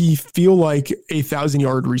 does he feel like a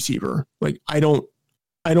 1,000-yard receiver? I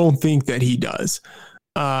don't think that he does.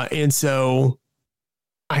 And so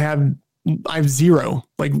I have zero,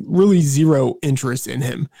 really zero interest in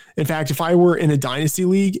him. In fact, if I were in a dynasty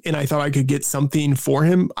league and I thought I could get something for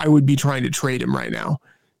him, I would be trying to trade him right now.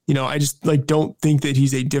 I just don't think that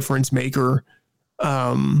he's a difference maker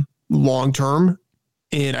long term.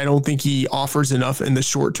 And I don't think he offers enough in the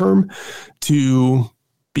short term to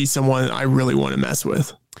be someone I really want to mess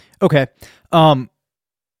with. Okay.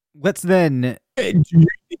 Let's then. Hey, do you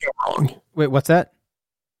think I'm wrong? Wait, what's that?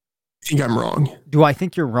 I think I'm wrong. Do I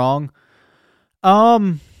think you're wrong?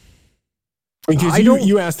 Because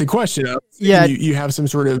you asked the question. Yeah, you have some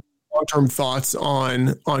sort of long-term thoughts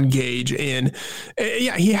on Gage, and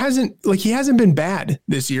he hasn't been bad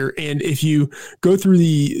this year. And if you go through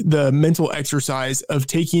the mental exercise of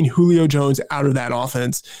taking Julio Jones out of that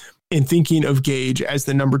offense and thinking of Gage as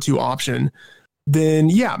the number 2 option, then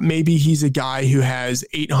yeah, maybe he's a guy who has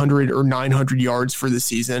 800 or 900 yards for the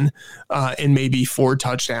season and maybe 4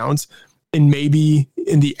 touchdowns. And maybe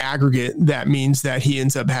in the aggregate, that means that he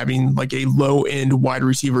ends up having like a low end wide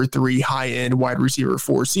receiver 3, high end wide receiver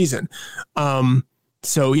 4 season.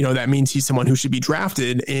 So, that means he's someone who should be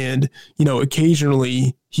drafted. And,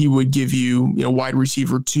 occasionally he would give you, wide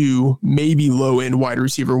receiver 2, maybe low end wide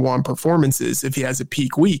receiver 1 performances if he has a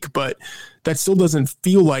peak week. But that still doesn't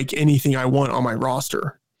feel like anything I want on my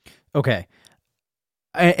roster. Okay.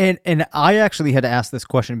 And I actually had to ask this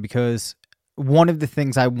question because one of the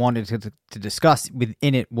things I wanted to discuss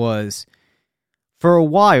within it was, for a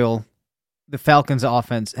while, the Falcons'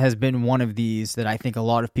 offense has been one of these that I think a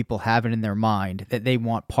lot of people have it in their mind that they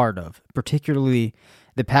want part of, particularly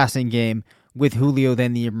the passing game with Julio,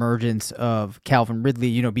 then the emergence of Calvin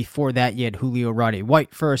Ridley. Before that, you had Julio Roddy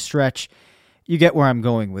White for a stretch. You get where I'm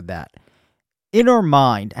going with that. In our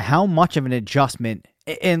mind, how much of an adjustment,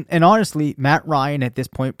 and honestly, Matt Ryan at this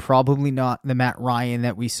point, probably not the Matt Ryan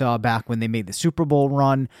that we saw back when they made the Super Bowl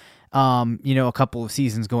run, a couple of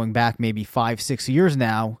seasons going back, maybe 5-6 years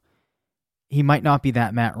now. He might not be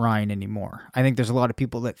that Matt Ryan anymore. I think there's a lot of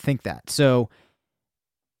people that think that. So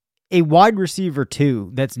a wide receiver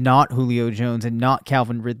 2 that's not Julio Jones and not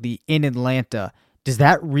Calvin Ridley in Atlanta, does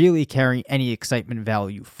that really carry any excitement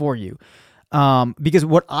value for you? Because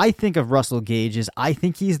what I think of Russell Gage is I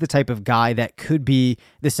think he's the type of guy that could be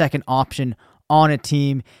the second option on a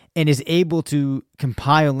team and is able to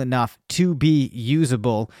compile enough to be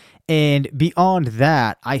usable. And beyond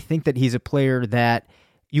that, I think that he's a player that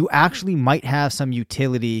you actually might have some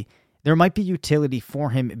utility. There might be utility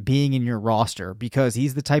for him being in your roster because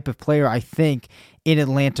he's the type of player, I think, in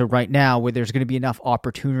Atlanta right now where there's going to be enough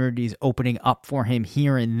opportunities opening up for him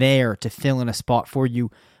here and there to fill in a spot for you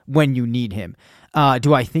when you need him.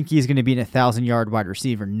 Do I think he's going to be an 1,000-yard wide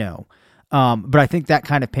receiver? No. But I think that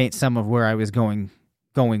kind of paints some of where I was going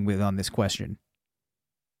with on this question.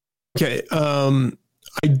 Okay.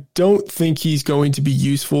 I don't think he's going to be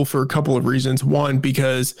useful for a couple of reasons. One,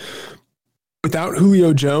 because without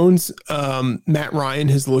Julio Jones, Matt Ryan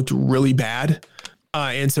has looked really bad.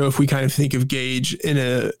 And so if we kind of think of Gage in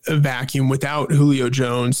a vacuum without Julio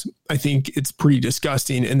Jones, I think it's pretty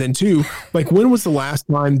disgusting. And then 2, like when was the last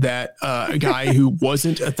time that a guy who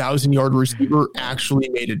wasn't 1,000-yard receiver actually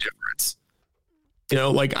made a difference?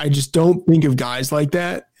 I just don't think of guys like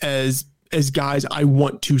that as guys I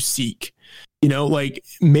want to seek.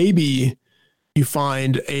 Maybe you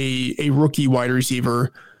find a rookie wide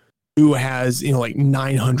receiver who has,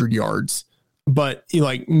 900 yards, but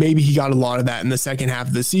maybe he got a lot of that in the second half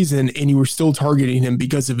of the season and you were still targeting him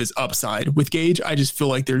because of his upside. With Gage, I just feel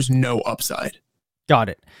like there's no upside. Got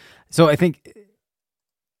it. So I think,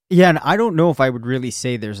 yeah, and I don't know if I would really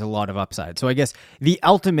say there's a lot of upside. So I guess the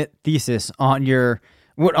ultimate thesis on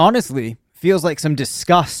what honestly feels like some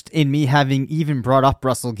disgust in me having even brought up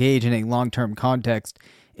Russell Gage in a long-term context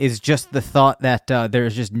is just the thought that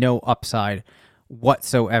there's just no upside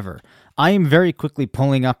whatsoever. I am very quickly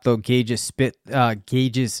pulling up though Gage's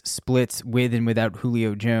splits with and without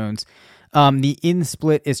Julio Jones. The in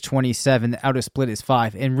split is 27, the out of split is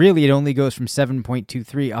 5, and really it only goes from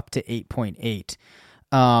 7.23 up to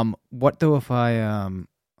 8.8. What though if I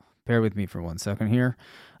bear with me for 1 second here?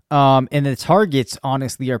 And the targets,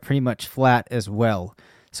 honestly, are pretty much flat as well.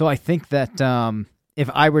 So I think that if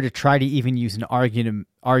I were to try to even use an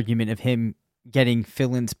argument of him getting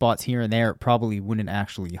fill-in spots here and there, it probably wouldn't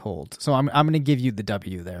actually hold. So I'm going to give you the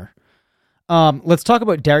W there. Let's talk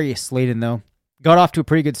about Darius Slayton, though. Got off to a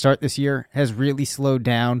pretty good start this year, has really slowed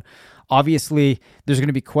down. Obviously, there's going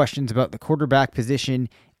to be questions about the quarterback position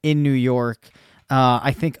in New York.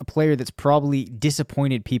 I think a player that's probably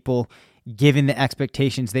disappointed people given the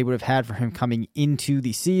expectations they would have had for him coming into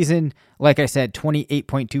the season. Like I said,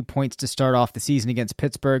 28.2 points to start off the season against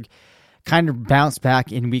Pittsburgh. Kind of bounced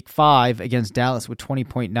back in week 5 against Dallas with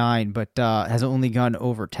 20.9, but has only gone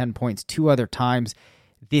over 10 points 2 other times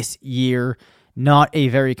this year. Not a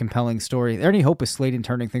very compelling story. Is there any hope of Slayton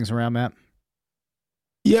turning things around, Matt?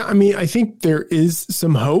 Yeah, I think there is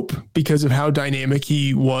some hope because of how dynamic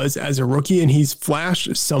he was as a rookie, and he's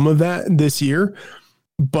flashed some of that this year.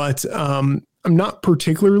 But I'm not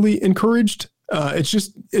particularly encouraged.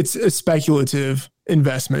 It's a speculative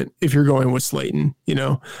investment if you're going with Slayton.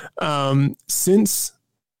 Since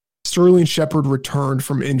Sterling Shepard returned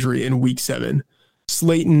from injury in week 7,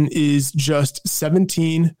 Slayton is just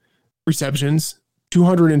 17 receptions,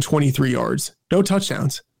 223 yards, no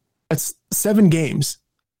touchdowns. That's 7 games.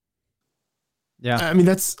 Yeah.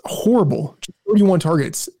 That's horrible. 31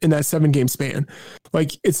 targets in that 7-game span.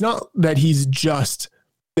 It's not that he's just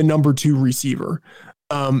the number 2 receiver.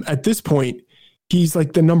 At this point, he's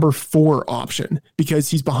like the number 4 option because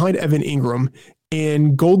he's behind Evan Ingram,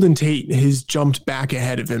 and Golden Tate has jumped back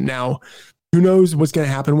ahead of him. Now, who knows what's going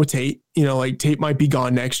to happen with Tate? Like Tate might be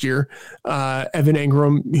gone next year. Evan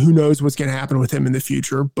Ingram, who knows what's going to happen with him in the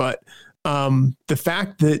future? But the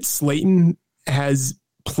fact that Slayton has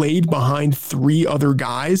played behind 3 other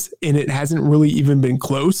guys and it hasn't really even been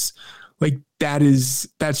close, like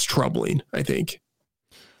that's troubling, I think.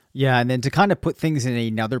 Yeah, and then to kind of put things in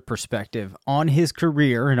another perspective on his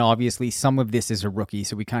career, and obviously some of this is a rookie,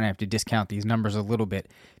 so we kind of have to discount these numbers a little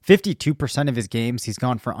bit. 52% of his games, he's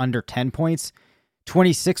gone for under 10 points.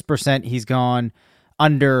 26%, he's gone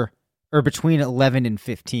under or between 11 and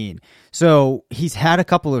 15. So he's had a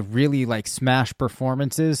couple of really like smash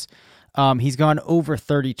performances. He's gone over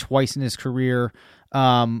 30 twice in his career,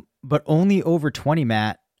 but only over 20,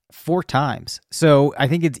 Matt, 4 times. So I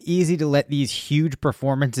think it's easy to let these huge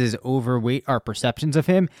performances overweight our perceptions of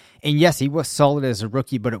him. And yes, he was solid as a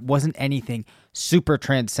rookie, but it wasn't anything super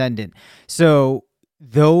transcendent. So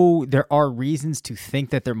though there are reasons to think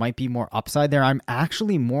that there might be more upside there, I'm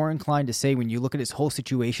actually more inclined to say when you look at his whole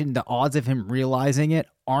situation, the odds of him realizing it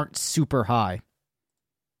aren't super high.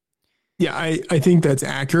 Yeah, I think that's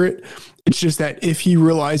accurate. It's just that if he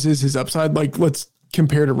realizes his upside, like let's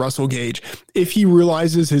compare to Russell Gage. If he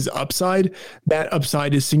realizes his upside, that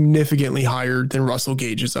upside is significantly higher than Russell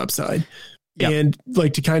Gage's upside. Yep. And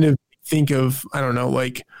like to kind of think of, I don't know,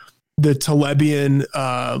 like the Talebian,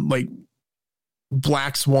 like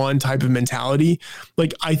black swan type of mentality.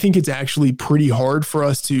 Like, I think it's actually pretty hard for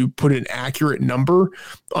us to put an accurate number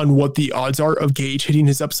on what the odds are of Gage hitting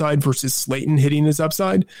his upside versus Slayton hitting his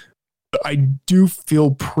upside. I do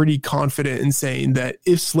feel pretty confident in saying that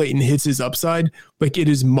if Slayton hits his upside, like it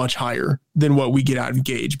is much higher than what we get out of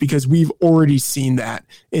Gage because we've already seen that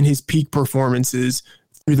in his peak performances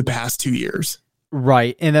through the past 2 years.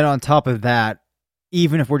 Right. And then on top of that,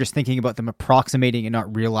 even if we're just thinking about them approximating and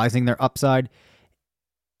not realizing their upside,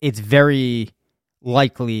 it's very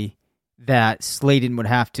likely that Slayton would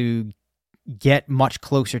have to get much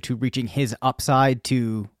closer to reaching his upside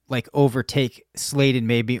to like overtake Slayton,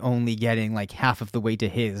 maybe only getting like half of the way to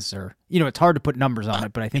his, or, it's hard to put numbers on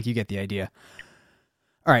it, but I think you get the idea.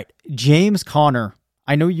 All right. James Conner.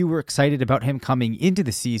 I know you were excited about him coming into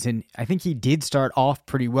the season. I think he did start off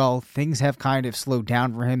pretty well. Things have kind of slowed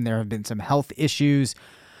down for him. There have been some health issues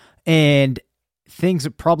and things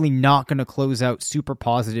are probably not going to close out super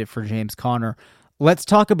positive for James Conner. Let's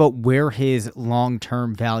talk about where his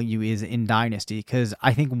long-term value is in Dynasty, because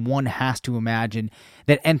I think one has to imagine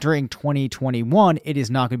that entering 2021, it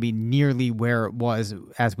is not going to be nearly where it was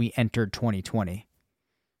as we entered 2020.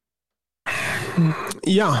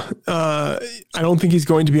 Yeah. I don't think he's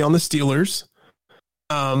going to be on the Steelers.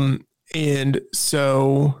 And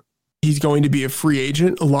so he's going to be a free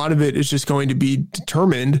agent. A lot of it is just going to be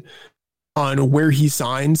determined on where he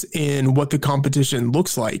signs and what the competition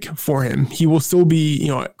looks like for him. He will still be,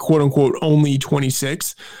 quote unquote, only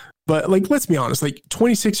 26. But like, let's be honest, like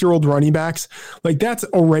 26-year-old running backs, like that's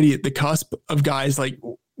already at the cusp of guys like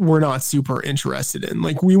we're not super interested in.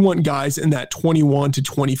 Like we want guys in that 21 to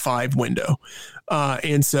 25 window.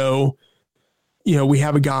 And so, we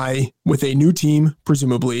have a guy with a new team,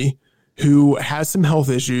 presumably, who has some health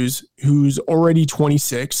issues, who's already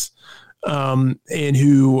 26, and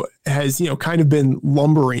who has, kind of been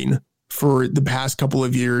lumbering for the past couple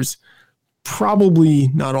of years, probably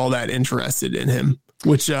not all that interested in him,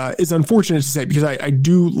 which is unfortunate to say because I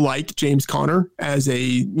do like James Conner as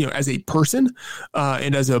a person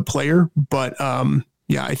and as a player, but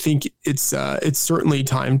I think it's certainly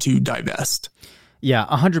time to divest. Yeah,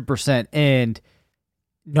 100%. And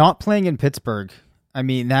not playing in Pittsburgh, I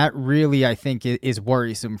mean, that really, I think, is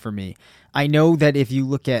worrisome for me. I know that if you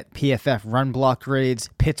look at PFF run block grades,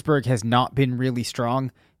 Pittsburgh has not been really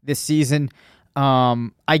strong this season.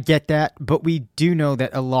 I get that, but we do know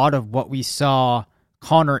that a lot of what we saw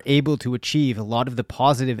Conner able to achieve, a lot of the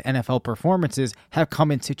positive NFL performances have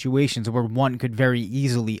come in situations where one could very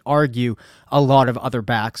easily argue a lot of other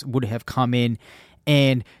backs would have come in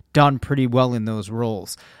and done pretty well in those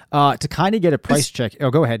roles. To kind of get a price check. Oh,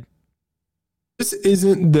 go ahead. This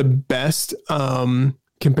isn't the best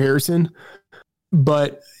comparison,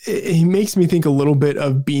 but he makes me think a little bit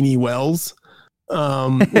of Beanie Wells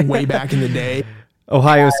way back in the day.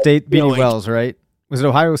 Ohio State, Beanie Wells, right? Was it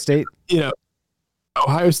Ohio State?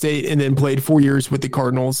 Ohio State, and then played 4 years with the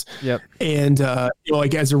Cardinals. Yep. And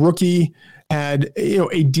like as a rookie, had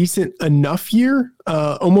a decent enough year,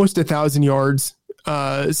 almost 1,000 yards,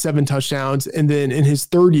 7 touchdowns, and then in his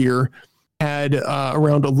third year had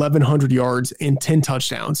around 1,100 yards and 10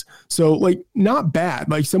 touchdowns. So like not bad,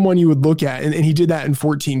 like someone you would look at, and he did that in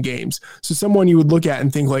 14 games. So someone you would look at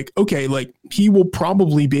and think like, okay, like he will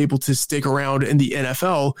probably be able to stick around in the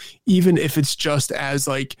NFL, even if it's just as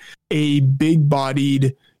like a big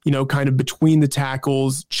bodied, kind of between the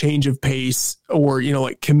tackles, change of pace, or,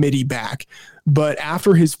 like committee back. But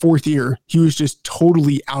after his fourth year, he was just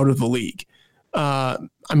totally out of the league.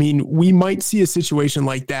 We might see a situation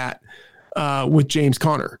like that with James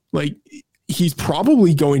Conner. Like he's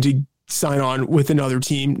probably going to sign on with another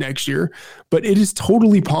team next year, but it is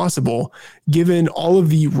totally possible given all of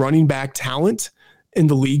the running back talent in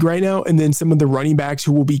the league right now, and then some of the running backs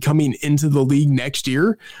who will be coming into the league next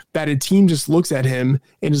year, that a team just looks at him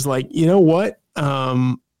and is like, you know what?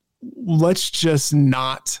 Let's just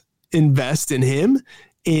not invest in him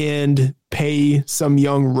and pay some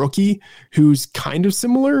young rookie who's kind of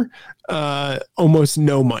similar, almost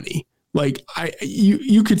no money. Like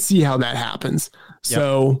you could see how that happens. Yep.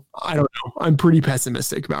 So I don't know. I'm pretty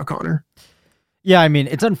pessimistic about Conner. Yeah. I mean,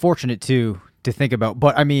 it's unfortunate to think about,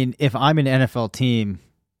 but I mean, if I'm an NFL team,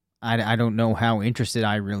 I don't know how interested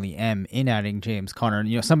I really am in adding James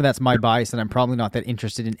Conner. Some of that's my bias, and I'm probably not that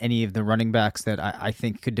interested in any of the running backs that I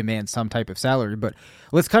think could demand some type of salary, but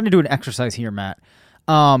let's kind of do an exercise here, Matt.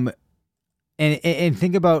 And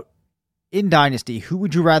think about in Dynasty, who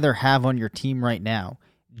would you rather have on your team right now?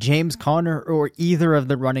 James Conner or either of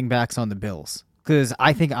the running backs on the Bills? Because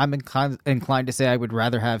I think I'm inclined to say I would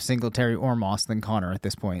rather have Singletary or Moss than Conner at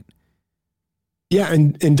this point. Yeah,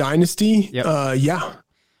 in Dynasty, yep.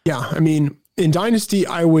 Yeah. I mean, in Dynasty,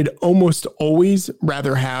 I would almost always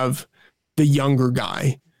rather have the younger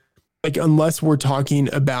guy. Like, unless we're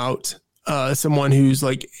talking about someone who's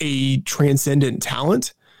like a transcendent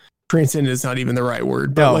talent. Transcendent is not even the right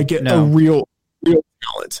word, but a real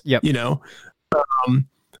talent. Yep.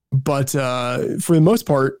 But for the most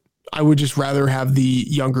part, I would just rather have the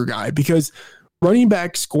younger guy, because running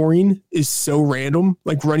back scoring is so random.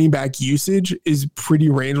 Like running back usage is pretty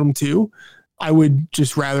random too. I would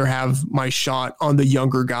just rather have my shot on the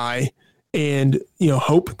younger guy and,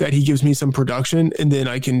 hope that he gives me some production, and then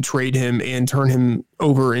I can trade him and turn him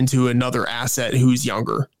over into another asset who's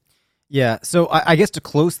younger. Yeah. So I guess to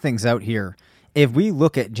close things out here, if we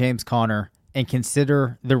look at James Conner and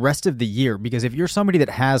consider the rest of the year, because if you're somebody that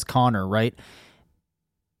has Conner, right,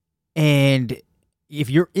 and if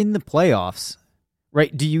you're in the playoffs,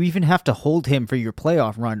 right, do you even have to hold him for your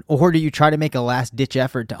playoff run, or do you try to make a last-ditch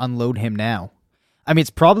effort to unload him now? I mean, it's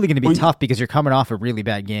probably going to be tough because you're coming off a really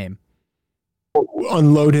bad game.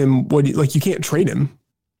 Unload him? You can't trade him.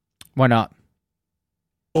 Why not?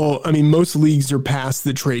 Well, I mean, most leagues are past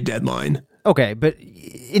the trade deadline. Okay, but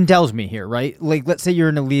indulge me here, right? Like, let's say you're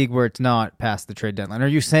in a league where it's not past the trade deadline. Are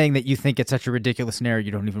you saying that you think it's such a ridiculous scenario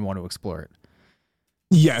you don't even want to explore it?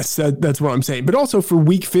 Yes, that's what I'm saying. But also for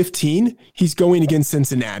week 15, he's going against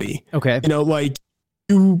Cincinnati. Okay.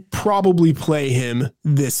 You probably play him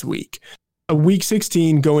this week. Week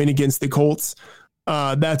 16 going against the Colts,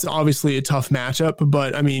 that's obviously a tough matchup,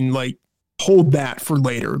 but I mean, hold that for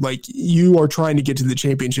later. You are trying to get to the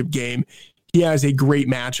championship game. He has a great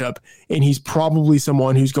matchup, and he's probably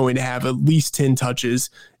someone who's going to have at least 10 touches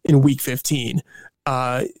in week 15.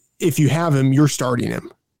 If you have him, you're starting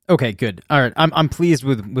him. Okay, good. All right. I'm pleased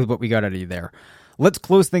with what we got out of you there. Let's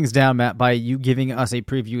close things down, Matt, by you giving us a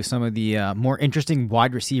preview of some of the more interesting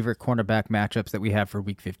wide receiver cornerback matchups that we have for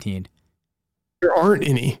week 15. There aren't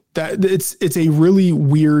any. It's a really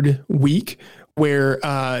weird week where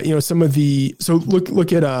some of the, so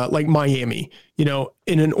look at Miami.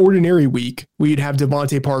 In an ordinary week, we'd have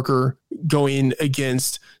Devontae Parker going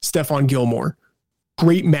against Stephon Gilmore.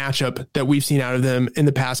 Great matchup that we've seen out of them in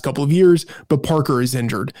the past couple of years, but Parker is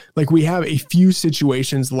injured. We have a few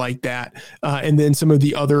situations like that. And then some of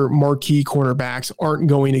the other marquee cornerbacks aren't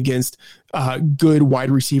going against good wide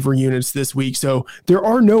receiver units this week. So there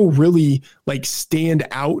are no really stand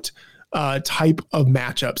out type of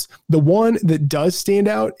matchups. The one that does stand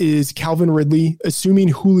out is Calvin Ridley, assuming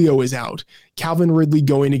Julio is out. Calvin Ridley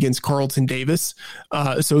going against Carlton Davis.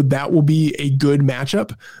 So that will be a good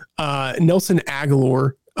matchup. Nelson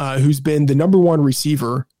Aguilar, who's been the number one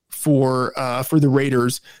receiver for the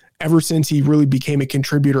Raiders ever since he really became a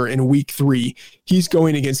contributor in week 3, he's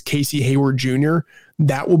going against Casey Hayward Jr.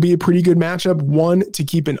 That will be a pretty good matchup. One to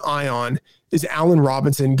keep an eye on is Allen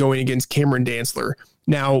Robinson going against Cameron Dantzler.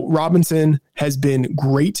 Now, Robinson has been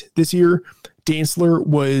great this year. Dantzler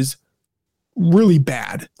was really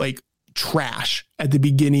bad, trash at the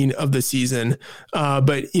beginning of the season.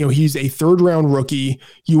 But he's a 3rd round rookie.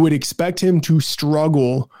 You would expect him to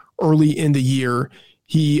struggle early in the year.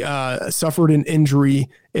 He suffered an injury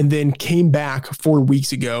and then came back 4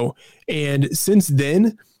 weeks ago. And since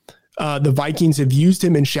then, the Vikings have used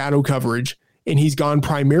him in shadow coverage, and he's gone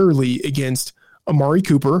primarily against Amari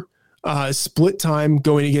Cooper, split time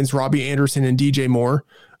going against Robbie Anderson and DJ Moore,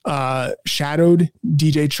 shadowed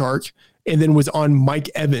DJ Chark, and then was on Mike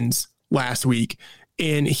Evans last week.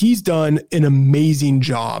 And he's done an amazing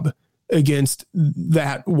job against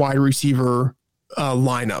that wide receiver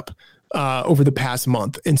lineup over the past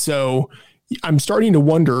month. And so I'm starting to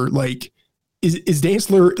wonder, like, is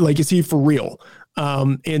Dantzler, like, is he for real?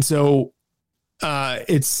 And so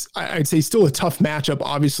I'd say still a tough matchup,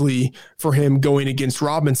 obviously, for him going against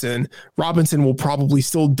Robinson. Robinson will probably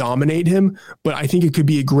still dominate him, but I think it could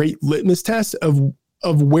be a great litmus test of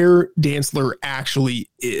where Dantzler actually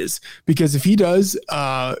is. Because if he does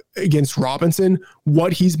against Robinson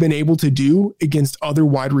what he's been able to do against other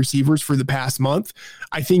wide receivers for the past month,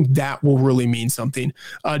 I think that will really mean something.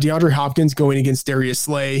 DeAndre Hopkins going against Darius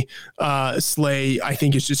Slay. Slay, I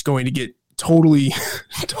think, is just going to get totally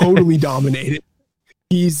dominated.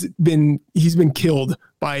 He's been killed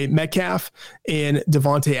by Metcalf and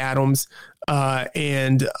Devontae Adams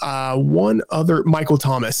and one other, Michael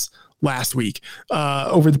Thomas, last week.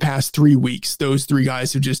 Over the past 3 weeks, those three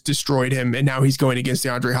guys have just destroyed him, and now he's going against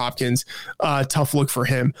DeAndre Hopkins. Tough look for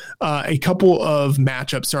him. A couple of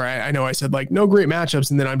matchups. Sorry, I know I said, like, no great matchups,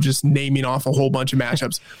 and then I'm just naming off a whole bunch of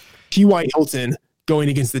matchups. T.Y. Hilton going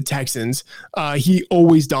against the Texans. He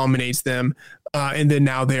always dominates them. And then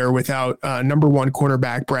now they're without number one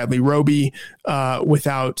cornerback Bradley Roby,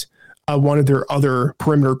 without one of their other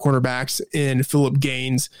perimeter cornerbacks in Phillip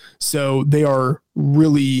Gaines. So they are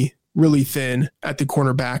really, really thin at the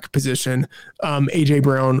cornerback position. A.J.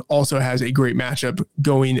 Brown also has a great matchup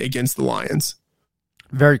going against the Lions.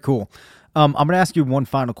 Very cool. I'm going to ask you one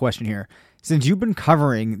final question here. Since you've been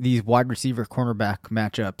covering these wide receiver cornerback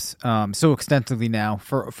matchups so extensively now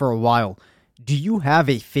for a while, do you have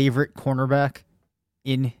a favorite cornerback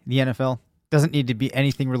in the NFL? Doesn't need to be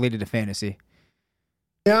anything related to fantasy.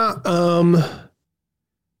 Yeah.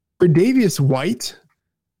 Tre'Davious White,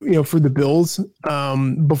 for the Bills,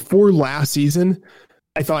 before last season,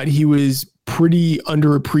 I thought he was pretty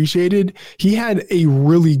underappreciated. He had a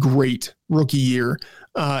really great rookie year.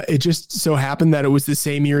 It just so happened that it was the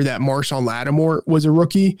same year that Marshawn Lattimore was a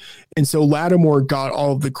rookie. And so Lattimore got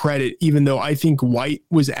all of the credit, even though I think White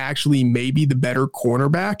was actually maybe the better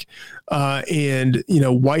cornerback. And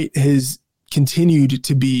White has continued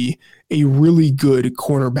to be a really good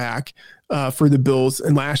cornerback for the Bills.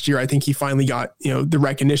 And last year, I think he finally got, the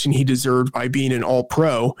recognition he deserved by being an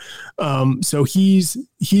All-Pro. So he's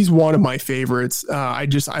one of my favorites. I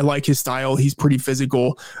like his style. He's pretty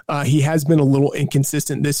physical. He has been a little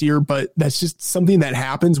inconsistent this year, but that's just something that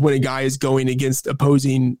happens when a guy is going against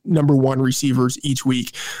opposing number one receivers each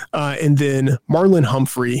week. And then Marlon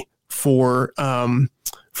Humphrey for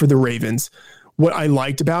the Ravens. What I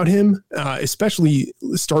liked about him, especially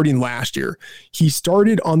starting last year, he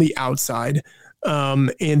started on the outside,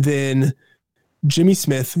 and then Jimmy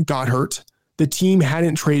Smith got hurt. The team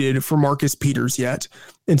hadn't traded for Marcus Peters yet.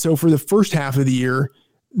 And so for the first half of the year,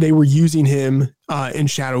 they were using him in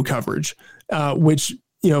shadow coverage, which,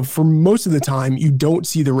 for most of the time you don't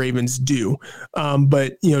see the Ravens do.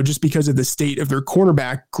 But, just because of the state of their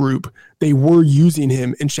cornerback group, they were using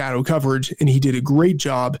him in shadow coverage, and he did a great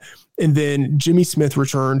job. And then Jimmy Smith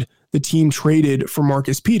returned. The team traded for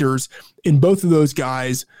Marcus Peters, and both of those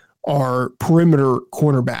guys are perimeter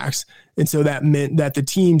cornerbacks. And so that meant that the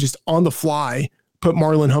team just on the fly put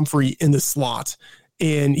Marlon Humphrey in the slot.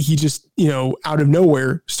 And he just, out of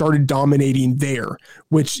nowhere started dominating there,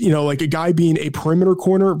 which, like a guy being a perimeter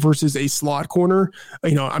corner versus a slot corner, I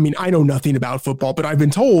know nothing about football, but I've been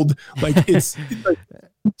told like it's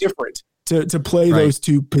different to play those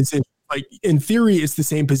two positions. Like in theory, it's the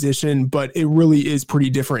same position, but it really is pretty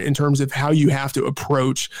different in terms of how you have to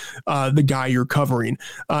approach the guy you're covering.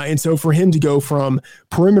 And so for him to go from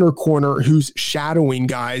perimeter corner who's shadowing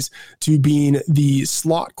guys to being the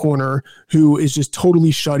slot corner who is just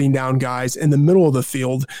totally shutting down guys in the middle of the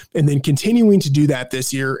field, and then continuing to do that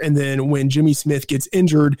this year. And then when Jimmy Smith gets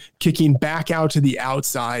injured, kicking back out to the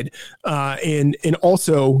outside, and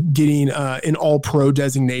also getting an All-Pro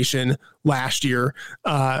designation last year.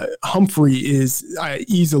 Humphrey is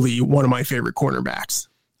easily one of my favorite cornerbacks.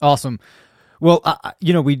 Awesome. Well,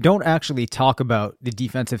 we don't actually talk about the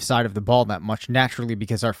defensive side of the ball that much naturally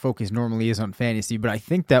because our focus normally is on fantasy. But I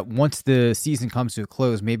think that once the season comes to a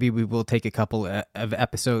close, maybe we will take a couple of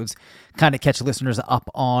episodes, kind of catch listeners up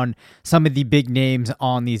on some of the big names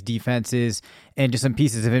on these defenses and just some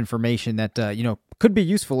pieces of information that, could be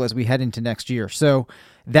useful as we head into next year. So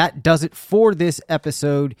that does it for this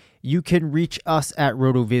episode. You can reach us at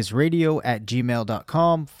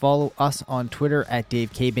rotovizradio@gmail.com. Follow us on Twitter at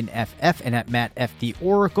DaveCabinFF and at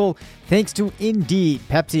MattFTheOracle. Thanks to Indeed,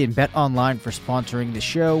 Pepsi, and BetOnline for sponsoring the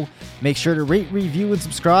show. Make sure to rate, review, and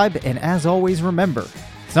subscribe. And as always, remember,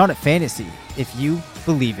 it's not a fantasy if you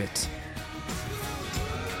believe it.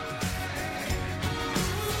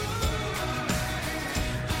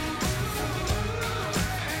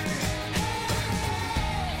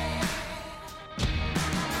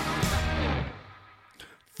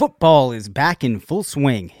 Football is back in full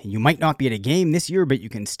swing. You might not be at a game this year, but you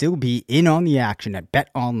can still be in on the action at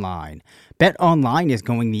BetOnline. BetOnline is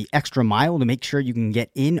going the extra mile to make sure you can get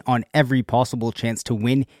in on every possible chance to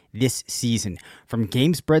win this season. From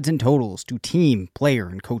game spreads and totals to team, player,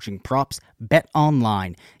 and coaching props,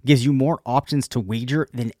 BetOnline gives you more options to wager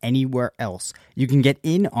than anywhere else. You can get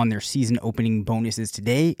in on their season opening bonuses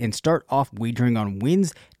today and start off wagering on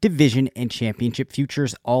wins, division, and championship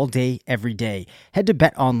futures all day, every day. Head to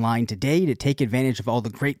BetOnline today to take advantage of all the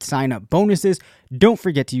great sign-up bonuses. Don't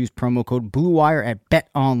forget to use promo code BlueWire at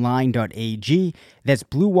betonline.ag. That's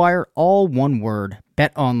BlueWire, all one word.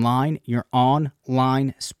 BetOnline, your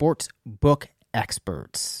online sports book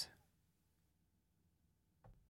experts.